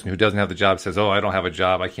the person who doesn't have the job says, oh, I don't have a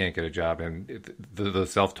job. I can't get a job. And the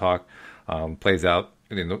self-talk plays out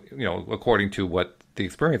according to what the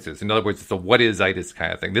experience is. In other words, it's a what is-itis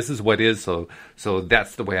kind of thing. This is what is, so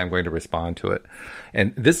that's the way I'm going to respond to it.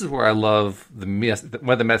 And this is where I love one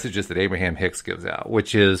of the messages that Abraham Hicks gives out,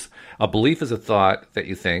 which is a belief is a thought that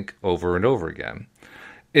you think over and over again.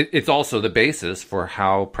 It's also the basis for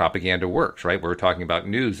how propaganda works, right? We're talking about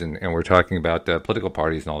news and we're talking about political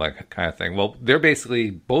parties and all that kind of thing. Well, they're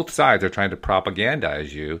basically, both sides are trying to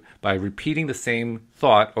propagandize you by repeating the same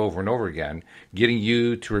thought over and over again, getting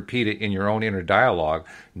you to repeat it in your own inner dialogue,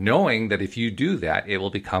 knowing that if you do that, it will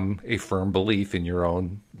become a firm belief in your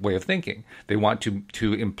own way of thinking. They want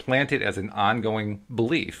to implant it as an ongoing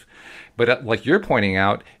belief. But like you're pointing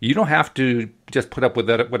out, you don't have to just put up with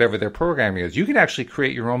that, whatever their programming is. You can actually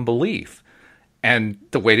create your own belief. And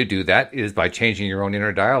the way to do that is by changing your own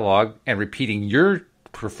inner dialogue and repeating your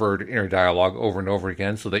preferred inner dialogue over and over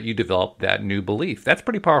again so that you develop that new belief. That's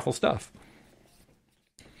pretty powerful stuff.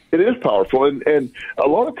 It is powerful, and a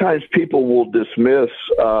lot of times people will dismiss,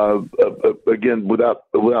 again, without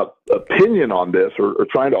opinion on this or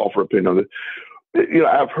trying to offer opinion on this.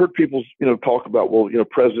 I've heard people, talk about, well,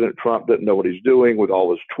 President Trump doesn't know what he's doing with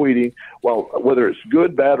all his tweeting. Well, whether it's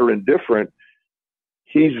good, bad, or indifferent,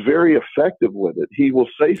 he's very effective with it. He will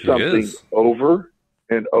say something over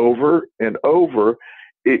and over and over.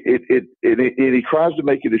 He tries to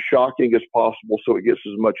make it as shocking as possible so it gets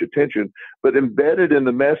as much attention. But embedded in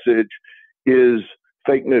the message is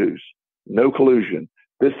fake news, no collusion,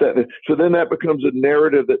 this, that. So then that becomes a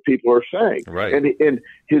narrative that people are saying. Right. And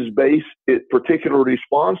his base, it particularly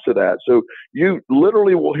responds to that. So you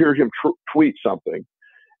literally will hear him tweet something.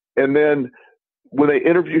 And then when they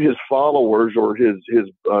interview his followers or his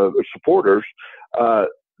supporters,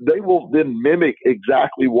 they will then mimic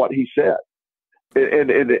exactly what he said.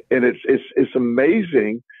 And it's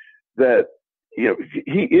amazing that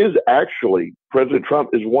he is actually, President Trump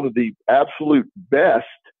is one of the absolute best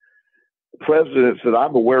presidents that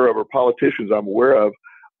I'm aware of, or politicians I'm aware of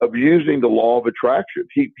using the law of attraction.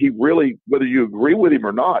 He really, whether you agree with him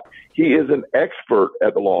or not, he is an expert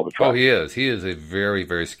at the law of attraction. Oh, he is. He is a very,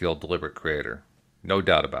 very skilled, deliberate creator. No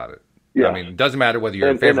doubt about it. Yeah. I mean, it doesn't matter whether you're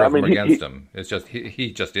in favor of him or against him. It's just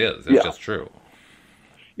he just is. It's just true.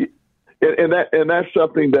 And that's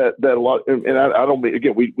something that a lot, and I don't mean,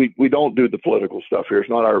 again, we don't do the political stuff here. It's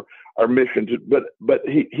not our mission to, but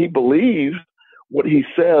he believes what he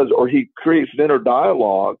says, or he creates an inner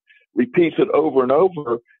dialogue, repeats it over and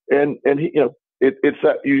over. And he, it's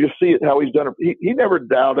that you just see it, how he's done it. He never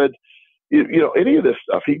doubted, any of this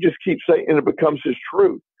stuff. He just keeps saying, and it becomes his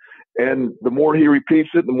truth. And the more he repeats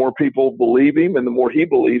it, the more people believe him, and the more he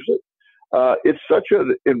believes it. It's such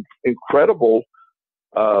an incredible,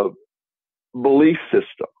 belief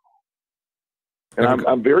system. And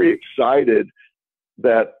I'm very excited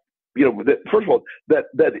that, that, first of all,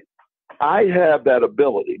 that I have that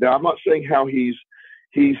ability. Now, I'm not saying how he's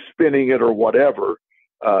spinning it or whatever,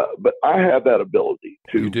 but I have that ability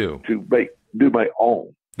to do my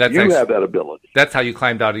own. You have that ability. That's how you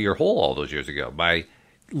climbed out of your hole all those years ago, by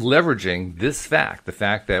leveraging this fact, the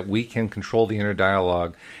fact that we can control the inner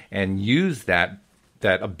dialogue and use that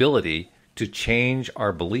ability to change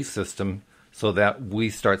our belief system so that we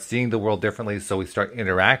start seeing the world differently, so we start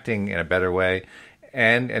interacting in a better way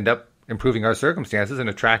and end up improving our circumstances and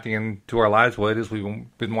attracting into our lives what it is we've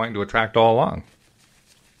been wanting to attract all along.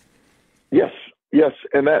 Yes.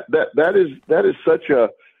 And that is such a,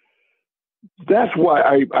 that's why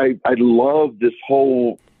I love this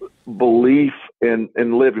whole belief in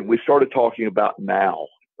living. We started talking about now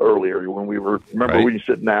earlier when we were, remember when you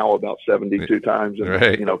said now about 72 times? And,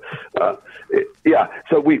 right.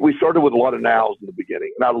 So we started with a lot of nows in the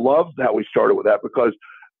beginning. And I love how we started with that, because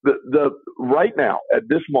the right now at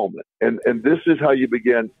this moment, and this is how you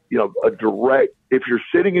begin, a direct, if you're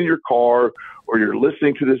sitting in your car or you're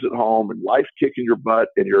listening to this at home and life's kicking your butt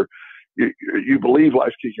and you believe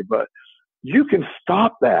life's kicking your butt, you can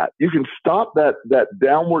stop that. You can stop that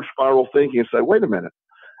downward spiral thinking and say, wait a minute,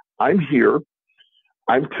 I'm here.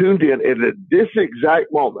 I'm tuned in, and at this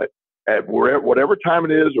exact moment, at whatever time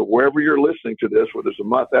it is or wherever you're listening to this, whether it's a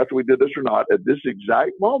month after we did this or not, at this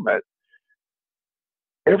exact moment,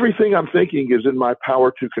 everything I'm thinking is in my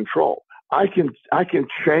power to control. I can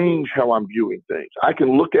change how I'm viewing things. I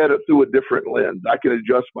can look at it through a different lens. I can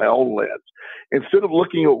adjust my own lens. Instead of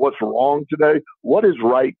looking at what's wrong today, what is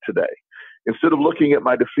right today? Instead of looking at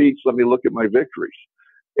my defeats, let me look at my victories.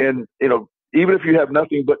 And, even if you have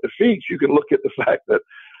nothing but defeats, you can look at the fact that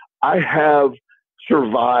I have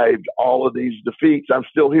survived all of these defeats. I'm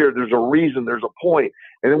still here. There's a reason. There's a point.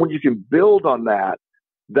 And then when you can build on that,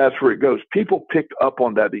 that's where it goes. People pick up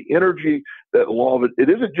on that. The energy, that law of it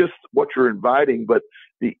isn't just what you're inviting, but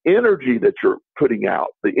the energy that you're putting out,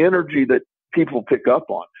 the energy that people pick up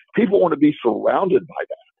on. People want to be surrounded by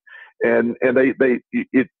that. And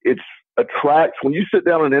it attracts, when you sit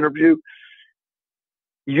down and interview,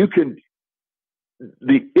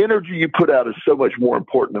 the energy you put out is so much more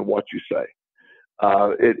important than what you say.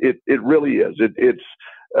 It really is.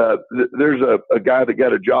 There's a guy that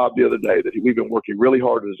got a job the other day that we've been working really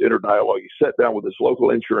hard at his inner dialogue. He sat down with this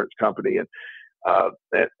local insurance company and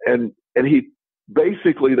he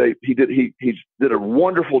basically he did a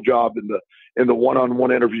wonderful job in the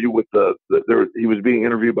one-on-one interview with he was being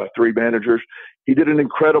interviewed by 3 managers. He did an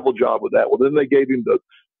incredible job with that. Well, then they gave him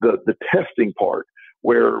the testing part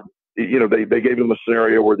where, they gave him a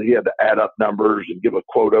scenario where he had to add up numbers and give a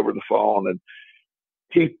quote over the phone, and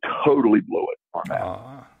he totally blew it on that.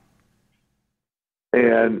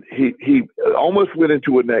 And he almost went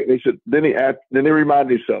into a neck. He said, then he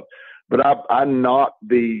reminded himself, but I knocked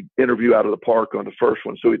the interview out of the park on the first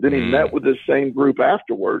one. So then he met with this same group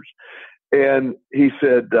afterwards, and he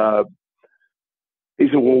said, well,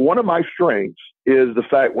 one of my strengths is the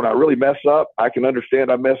fact when I really mess up, I can understand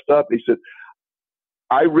I messed up. He said,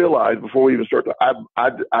 I realized before we even started,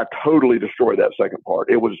 I totally destroyed that second part.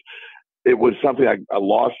 It was something I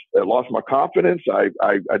lost my confidence. I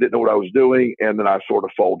didn't know what I was doing, and then I sort of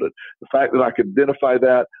folded. The fact that I could identify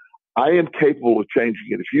that, I am capable of changing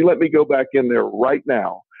it. If you let me go back in there right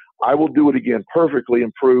now, I will do it again perfectly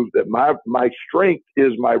and prove that my strength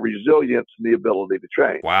is my resilience and the ability to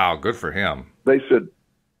change. Wow, good for him. They said,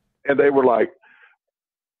 and they were like,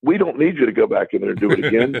 we don't need you to go back in there and do it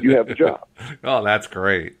again. You have the job. Oh, that's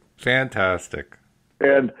great. Fantastic.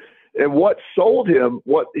 And what sold him,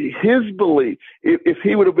 what his belief, if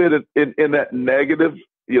he would have been in that negative,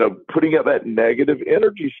 putting out that negative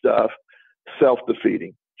energy stuff,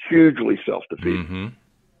 self-defeating, hugely self-defeating.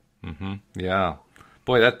 Mm-hmm. Mm-hmm. Yeah.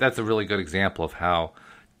 Boy, that's a really good example of how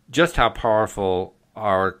powerful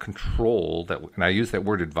our control and I use that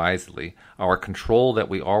word advisedly, our control that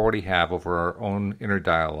we already have over our own inner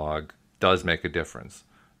dialogue does make a difference.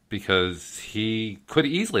 Because he could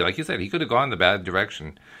easily, like you said, he could have gone the bad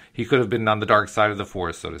direction. He could have been on the dark side of the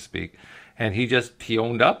force, so to speak. And he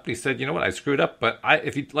owned up. He said, you know what, I screwed up, but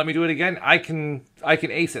if you let me do it again, I can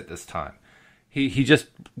ace it this time. He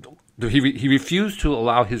refused to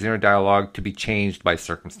allow his inner dialogue to be changed by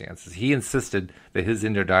circumstances. He insisted that his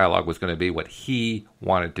inner dialogue was going to be what he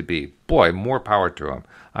wanted to be. Boy, more power to him.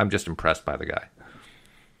 I'm just impressed by the guy.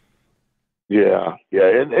 Yeah,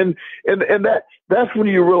 and that's when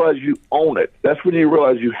you realize you own it. That's when you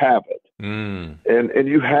realize you have it, and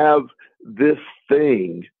you have this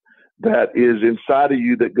thing that is inside of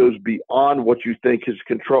you that goes beyond what you think is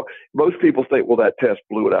control. Most people think, well, that test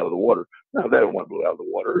blew it out of the water. No, that didn't want to blow it out of the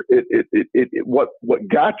water. What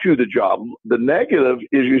got you the job? The negative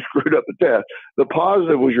is you screwed up the test. The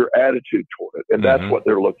positive was your attitude toward it, and that's what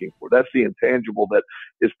they're looking for. That's the intangible that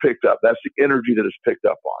is picked up. That's the energy that is picked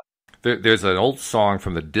up on. There's an old song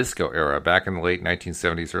from the disco era back in the late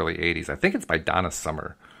 1970s, early 80s. I think it's by Donna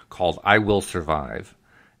Summer called I Will Survive.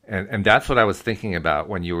 And that's what I was thinking about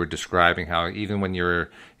when you were describing how even when you're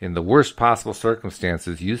in the worst possible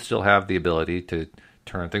circumstances, you still have the ability to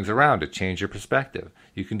turn things around, to change your perspective.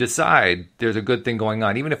 You can decide there's a good thing going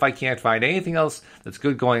on. Even if I can't find anything else that's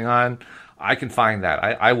good going on, I can find that.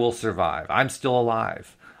 I will survive. I'm still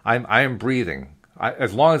alive. I am breathing.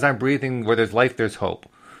 As long as I'm breathing, where there's life, there's hope.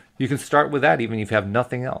 You can start with that even if you have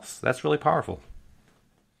nothing else. That's really powerful.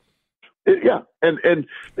 Yeah, and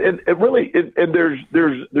really,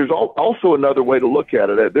 there's also another way to look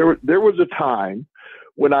at it. There was a time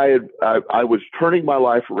when I was turning my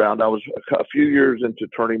life around. I was a few years into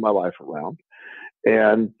turning my life around,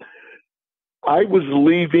 and I was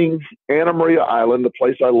leaving Anna Maria Island, the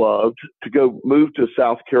place I loved, to go move to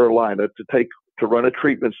South Carolina to run a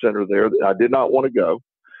treatment center there. I did not want to go.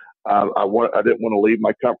 I didn't want to leave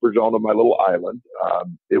my comfort zone of my little island.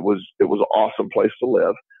 It was an awesome place to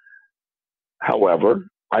live. However,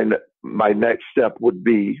 my next step would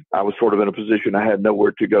be, I was sort of in a position I had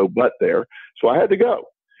nowhere to go but there. So I had to go.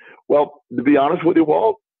 Well, to be honest with you,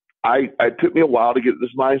 Walt, it took me a while to get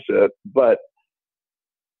this mindset, but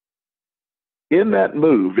in that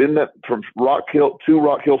move, from Rock Hill,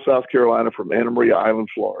 South Carolina, from Anna Maria Island,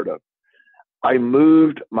 Florida, I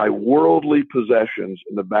moved my worldly possessions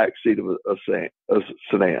in the back seat of a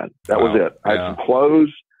sedan. That was it. I had some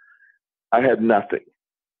clothes. I had nothing.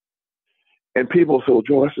 And people say, "Well,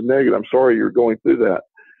 Joel, that's a negative. I'm sorry you're going through that."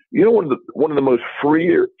 You know, one of the most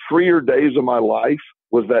freer days of my life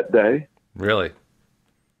was that day. Really?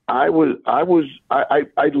 I loved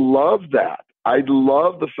that. I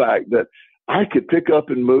loved the fact that I could pick up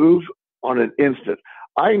and move on an instant.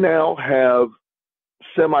 I now have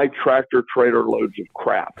semi-tractor trailer loads of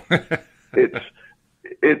crap. I'm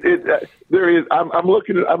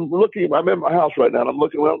in my house right now and I'm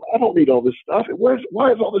looking, well, I don't need all this stuff. Why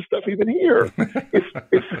is all this stuff even here?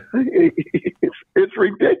 It's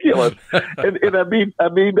ridiculous. And I mean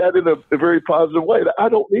that in a very positive way. I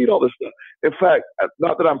don't need all this stuff. In fact,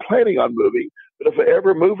 not that I'm planning on moving, but if I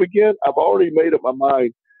ever move again, I've already made up my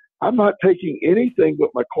mind. I'm not taking anything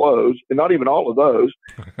but my clothes, and not even all of those.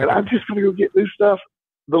 And I'm just going to go get new stuff.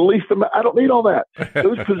 The least amount. I don't need all that.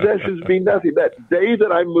 Those possessions mean nothing. That day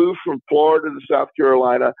that I moved from Florida to South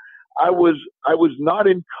Carolina, I was not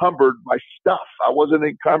encumbered by stuff. I wasn't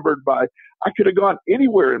encumbered by. I could have gone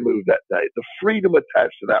anywhere and moved that day. The freedom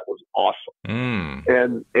attached to that was awesome.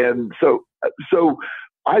 And so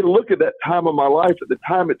I look at that time of my life. At the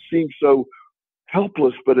time, it seemed so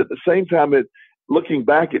helpless, but at the same time, looking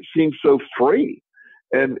back, it seems so free.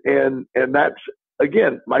 And that's,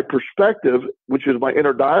 again, my perspective, which is my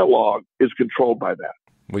inner dialogue, is controlled by that.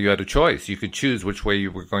 Well, you had a choice. You could choose which way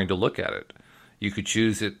you were going to look at it. You could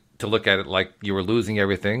choose to look at it like you were losing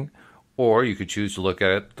everything, or you could choose to look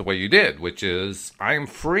at it the way you did, which is, I'm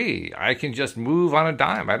free. I can just move on a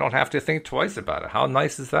dime. I don't have to think twice about it. How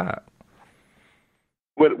nice is that?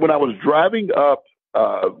 When I was driving up,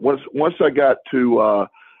 once I got to,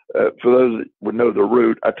 for those that would know the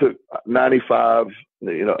route, I took 95,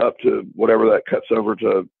 up to whatever that cuts over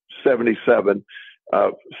to 77.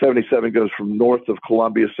 77 goes from north of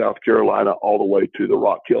Columbia, South Carolina, all the way to the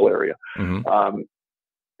Rock Hill area. Mm-hmm.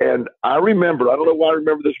 And I remember, I don't know why I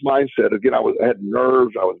remember this mindset. Again, I had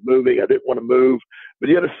nerves. I was moving. I didn't want to move. But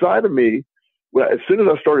yet a side of me, as soon as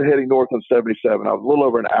I started heading north on 77, I was a little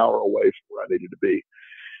over an hour away from where I needed to be.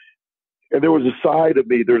 And there was a side of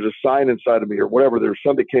me, there's a sign inside of me or whatever, there was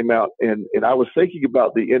something that came out, and I was thinking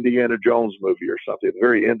about the Indiana Jones movie or something, at the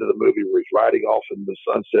very end of the movie where he's riding off in the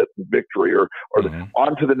sunset and victory or mm-hmm.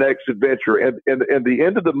 On to the next adventure. And the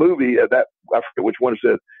end of the movie, I forget which one it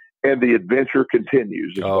said, and the adventure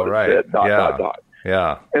continues. Is what right. It said, ...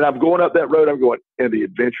 Yeah. And I'm going up that road, I'm going, and the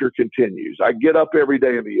adventure continues. I get up every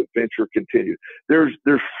day and the adventure continues. There's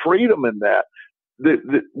freedom in that.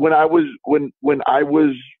 When I was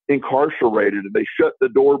incarcerated and they shut the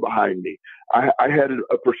door behind me, I had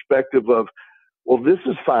a perspective of, well, this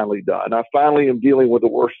is finally done. I finally am dealing with the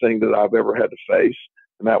worst thing that I've ever had to face.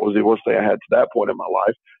 And that was the worst thing I had to that point in my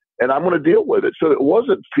life. And I'm going to deal with it. So it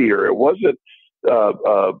wasn't fear. It wasn't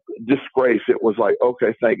disgrace. It was like,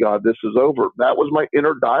 okay, thank God this is over. That was my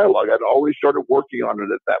inner dialogue. I'd already started working on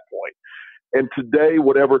it at that point. And today,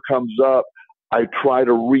 whatever comes up, I try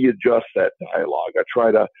to readjust that dialogue. I try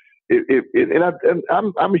to,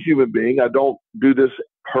 I'm a human being. I don't do this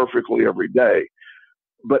perfectly every day,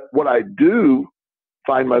 but what I do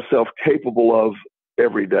find myself capable of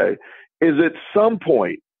every day is at some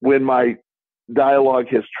point when my dialogue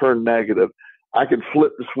has turned negative, I can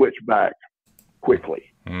flip the switch back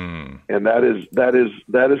quickly. And that is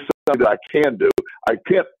something that I can do. I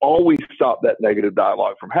can't always stop that negative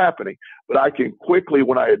dialogue from happening, but I can quickly,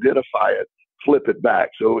 when I identify it, flip it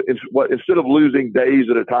back. So instead of losing days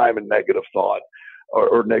at a time in negative thought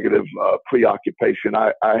or negative preoccupation,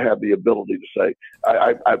 I have the ability to say,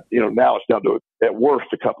 now it's down to at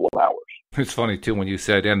worst a couple of hours. It's funny too when you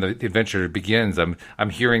said, "And the adventure begins." I'm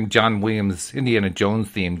hearing John Williams' Indiana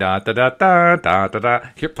Jones theme, da da da da da da da,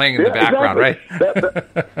 here playing in the background, exactly.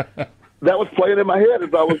 Right? That was playing in my head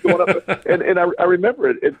as I was going up, and I remember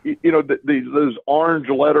it. Those orange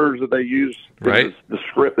letters that they use, right? The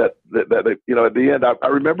script that they, at the end, I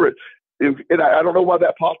remember it, and I don't know why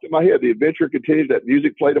that popped in my head. The adventure continues. That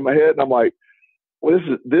music played in my head, and I'm like, well,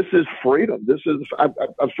 this is freedom. I'm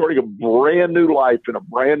starting a brand new life in a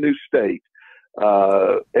brand new state,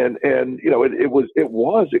 and it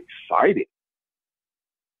was exciting.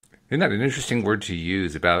 Isn't that an interesting word to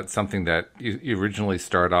use about something that you originally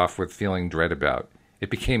start off with feeling dread about? It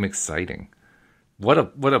became exciting. What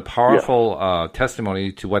a powerful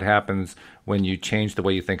testimony to what happens when you change the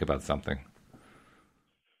way you think about something.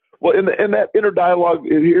 Well, in that inner dialogue,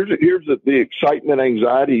 here's the excitement,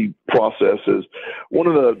 anxiety processes. One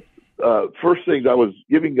of the first things I was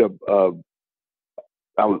giving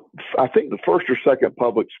I think the first or second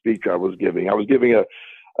public speech I was giving a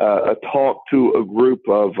talk to a group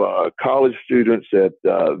of college students at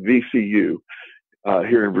VCU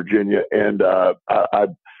here in Virginia, and I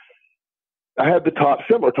had the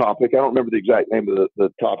similar topic. I don't remember the exact name of the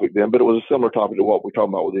topic then, but it was a similar topic to what we're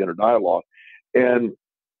talking about with the inner dialogue. And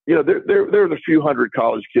there was a few hundred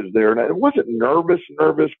college kids there, and I wasn't nervous,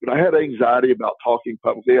 but I had anxiety about talking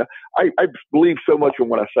publicly. I believe so much in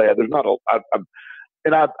what I say. There's not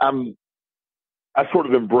I sort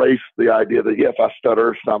of embrace the idea that, if I stutter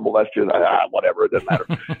or stumble, that's just, whatever, it doesn't matter.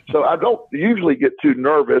 So I don't usually get too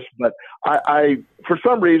nervous, but I for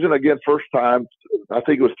some reason, again, first time, I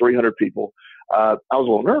think it was 300 people, I was a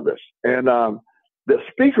little nervous. And the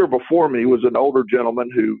speaker before me was an older gentleman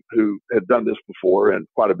who had done this before and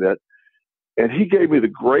quite a bit. And he gave me the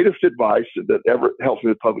greatest advice that ever helps me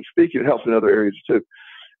with public speaking. It helps me in other areas too.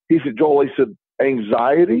 He said, Joel,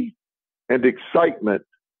 anxiety and excitement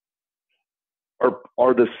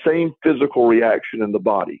are the same physical reaction in the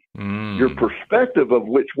body. Your perspective of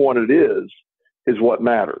which one it is what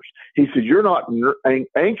matters. He said, you're not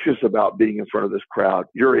anxious about being in front of this crowd.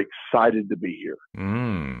 You're excited to be here.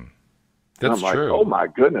 That's I'm like, true. oh my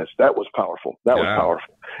goodness, that was powerful. That was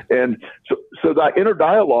powerful. And so that inner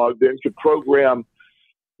dialogue then could program,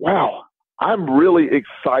 wow, I'm really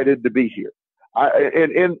excited to be here.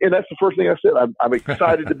 And that's the first thing I said. I'm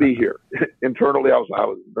excited to be here. Internally, I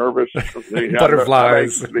was nervous.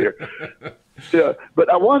 Butterflies. Yeah, but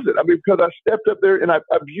I wasn't. Because I stepped up there and I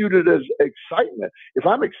viewed it as excitement. If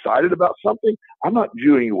I'm excited about something, I'm not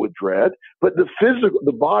viewing it with dread. But the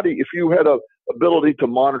body, if you had a ability to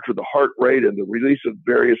monitor the heart rate and the release of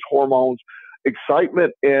various hormones,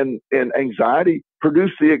 excitement and anxiety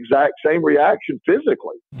produce the exact same reaction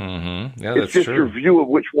physically. Mm-hmm. Yeah, it's just true. Your view of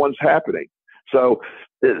which one's happening. So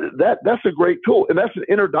that's a great tool, and that's an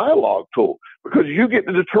inner dialogue tool because you get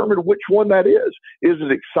to determine which one that is. Is it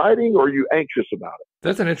exciting or are you anxious about it?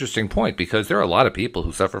 That's an interesting point because there are a lot of people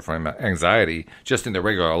who suffer from anxiety just in their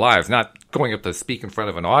regular lives, not going up to speak in front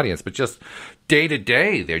of an audience, but just day to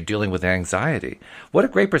day they're dealing with anxiety. What a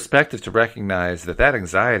great perspective to recognize that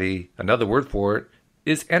anxiety, another word for it,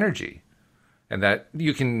 is energy. And that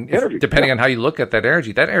you can, depending on how you look at that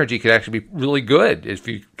energy could actually be really good if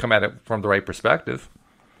you come at it from the right perspective.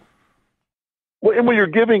 Well, and when you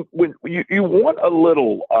want a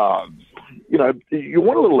little, you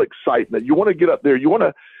want a little excitement. You want to get up there.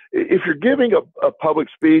 If you're giving a public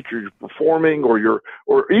speech or you're performing or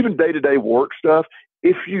even day-to-day work stuff,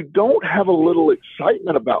 if you don't have a little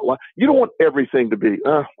excitement about life, you don't want everything to be,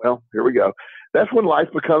 well, here we go. That's when life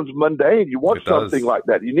becomes mundane. You want something like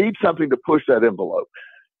that. You need something to push that envelope.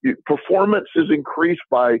 Performance is increased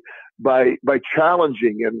by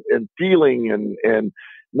challenging and feeling and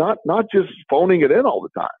not just phoning it in all the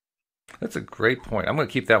time. That's a great point. I'm going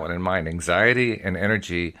to keep that one in mind. Anxiety and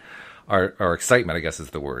energy or excitement, I guess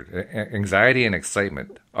is the word. Anxiety and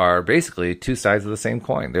excitement are basically two sides of the same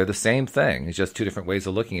coin. They're the same thing. It's just two different ways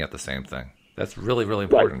of looking at the same thing. That's really, really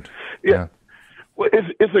important. Right. Yeah. Well,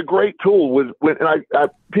 it's a great tool and I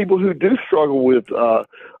people who do struggle with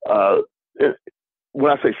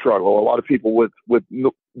when I say struggle, a lot of people with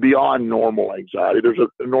beyond normal anxiety. There's a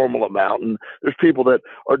normal amount, and there's people that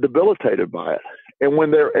are debilitated by it. And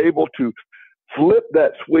when they're able to flip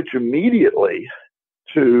that switch immediately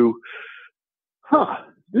to,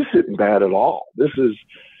 this isn't bad at all. This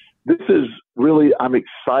is really, I'm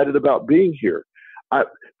excited about being here.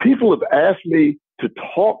 People have asked me to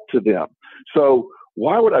talk to them. So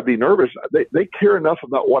why would I be nervous? They care enough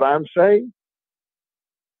about what I'm saying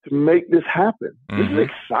to make this happen. Mm-hmm. This is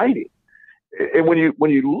exciting. And when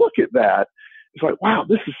you look at that, it's like, wow,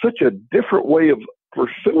 this is such a different way of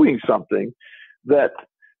pursuing something that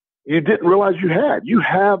you didn't realize you had. You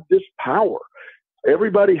have this power.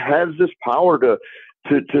 Everybody has this power to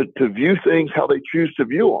view things how they choose to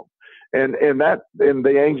view them. And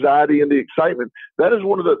the anxiety and the excitement, that is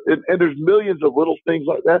one of and there's millions of little things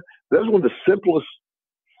like that. That is one of the simplest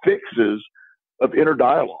fixes of inner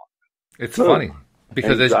dialogue. It's funny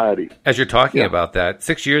because as you're talking about that,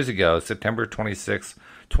 6 years ago, September 26,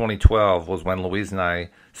 2012 was when Louise and I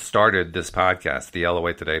started this podcast, the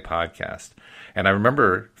LOA Today podcast. And I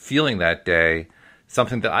remember feeling that day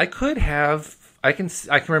something that I can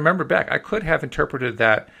remember back. I could have interpreted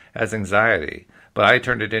that as anxiety. But I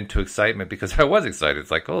turned it into excitement because I was excited.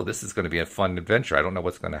 It's like, oh, this is going to be a fun adventure. I don't know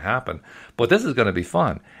what's going to happen, but this is going to be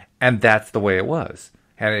fun. And that's the way it was.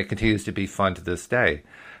 And it continues to be fun to this day.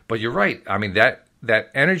 But you're right. I mean, that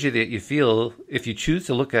energy that you feel, if you choose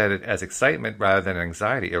to look at it as excitement rather than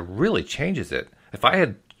anxiety, it really changes it. If I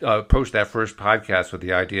had approached that first podcast with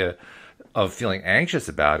the idea of feeling anxious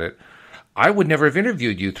about it, I would never have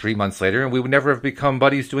interviewed you 3 months later, and we would never have become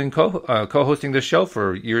buddies doing co-hosting the show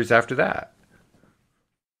for years after that.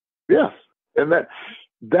 Yes, and that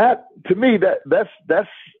to me that's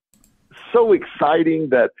so exciting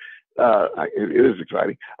that it is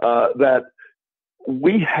exciting that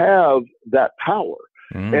we have that power,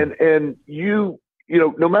 and you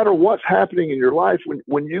know, no matter what's happening in your life,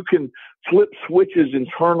 when you can flip switches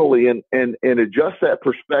internally and adjust that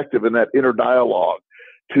perspective and that inner dialogue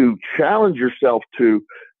to challenge yourself to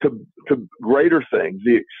greater things,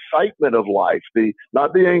 the excitement of life,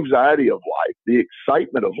 not the anxiety of life, the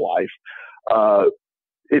excitement of life.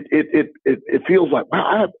 It feels like,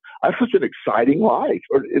 wow, I have such an exciting life.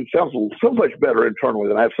 Or it sounds so much better internally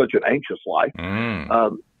than I have such an anxious life.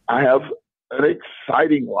 I have an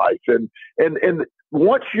exciting life, and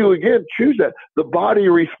once you again choose that, the body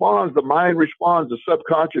responds, the mind responds, the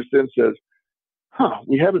subconscious then says,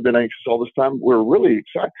 we haven't been anxious all this time. We're really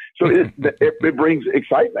excited. So it brings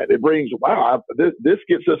excitement. It brings, wow, this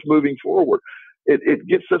gets us moving forward. It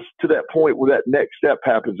gets us to that point where that next step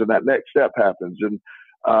happens and that next step happens. And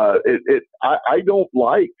I don't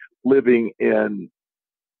like living in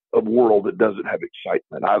a world that doesn't have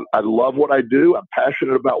excitement. I love what I do. I'm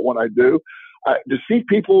passionate about what I do. To see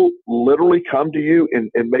people literally come to you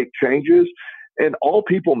and make changes, and all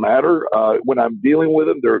people matter. When I'm dealing with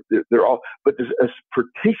them, they're all, but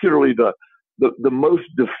particularly the most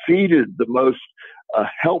defeated, the most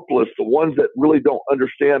helpless, the ones that really don't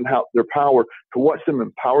understand how their power, to watch them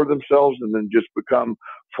empower themselves and then just become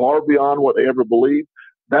far beyond what they ever believed.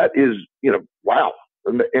 That is, wow.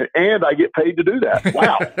 And I get paid to do that.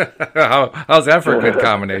 Wow. How's that for a good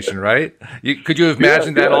combination, right? Could you have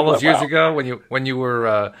imagined that all those years ago when you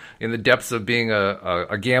were in the depths of being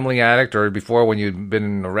a gambling addict, or before when you'd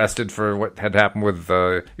been arrested for what had happened with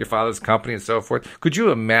your father's company and so forth? Could you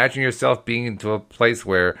imagine yourself being into a place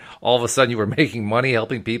where all of a sudden you were making money,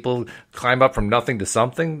 helping people climb up from nothing to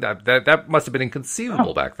something? That must have been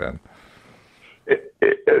inconceivable back then.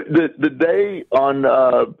 The day on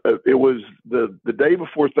it was the day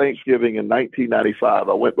before Thanksgiving in 1995.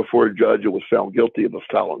 I went before a judge and was found guilty of a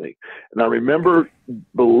felony, and I remember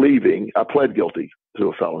believing I pled guilty to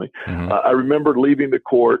a felony. I remember leaving the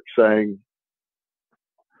court saying,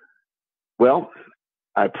 "Well,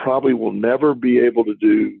 I probably will never be able to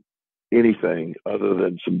do anything other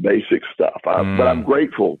than some basic stuff." But I'm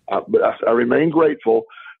grateful. I remain grateful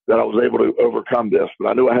that I was able to overcome this, but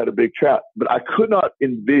I knew I had a big chat. But I could not have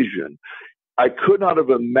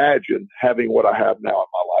imagined having what I have now in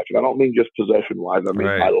my life. And I don't mean just possession-wise, I mean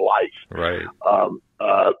my life. Right.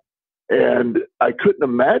 And I couldn't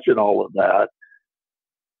imagine all of that.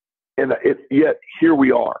 And yet here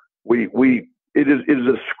we are. It is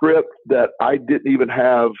a script that I didn't even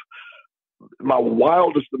have. My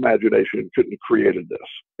wildest imagination couldn't have created this.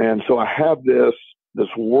 And so I have this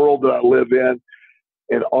world that I live in.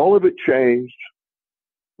 And all of it changed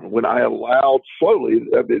when I allowed slowly.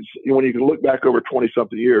 When you can look back over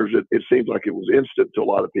 20-something years, it seems like it was instant to a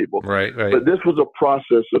lot of people. Right. But this was a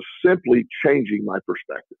process of simply changing my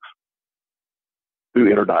perspective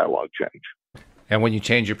through inner dialogue change. And when you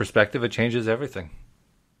change your perspective, it changes everything.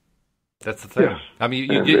 That's the thing. Yes. I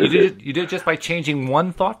mean, you did it just by changing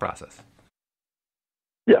one thought process.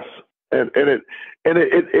 Yes. And it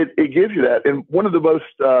gives you that. And one of the most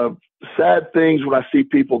sad things when I see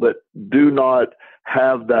people that do not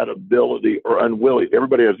have that ability or unwilling,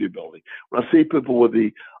 everybody has the ability. When I see people with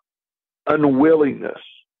the unwillingness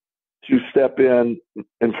to step in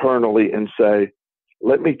internally and say,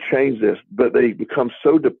 let me change this, but they become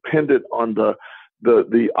so dependent on the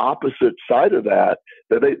opposite side of that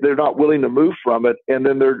they're not willing to move from it, and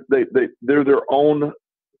then they're their own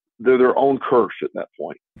curse at that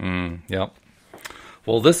point. Yep.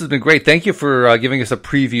 Well, this has been great. Thank you for giving us a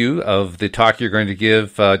preview of the talk you're going to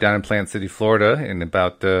give down in Plant City, Florida, in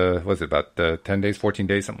about 10 days, 14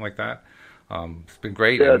 days, something like that. It's been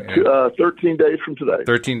great. Yeah, 13 days from today.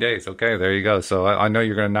 13 days. Okay, there you go. So I know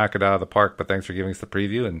you're going to knock it out of the park, but thanks for giving us the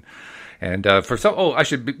preview. And for some,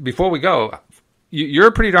 before we go, you're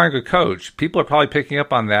a pretty darn good coach. People are probably picking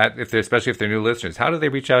up on that, especially if they're new listeners. How do they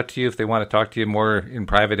reach out to you if they want to talk to you more in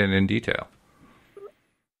private and in detail?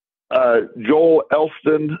 Joel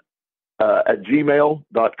Elston at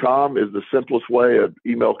gmail.com is the simplest way an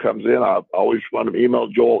email comes in. I always want to email.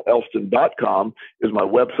 JoelElston.com is my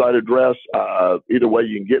website address. Either way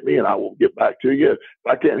you can get me, and I will get back to you. If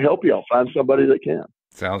I can't help you, I'll find somebody that can.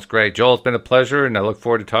 Sounds great. Joel, it's been a pleasure, and I look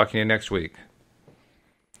forward to talking to you next week.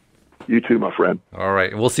 You too, my friend. All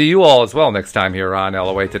right. We'll see you all as well next time here on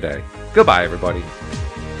LOA Today. Goodbye, everybody.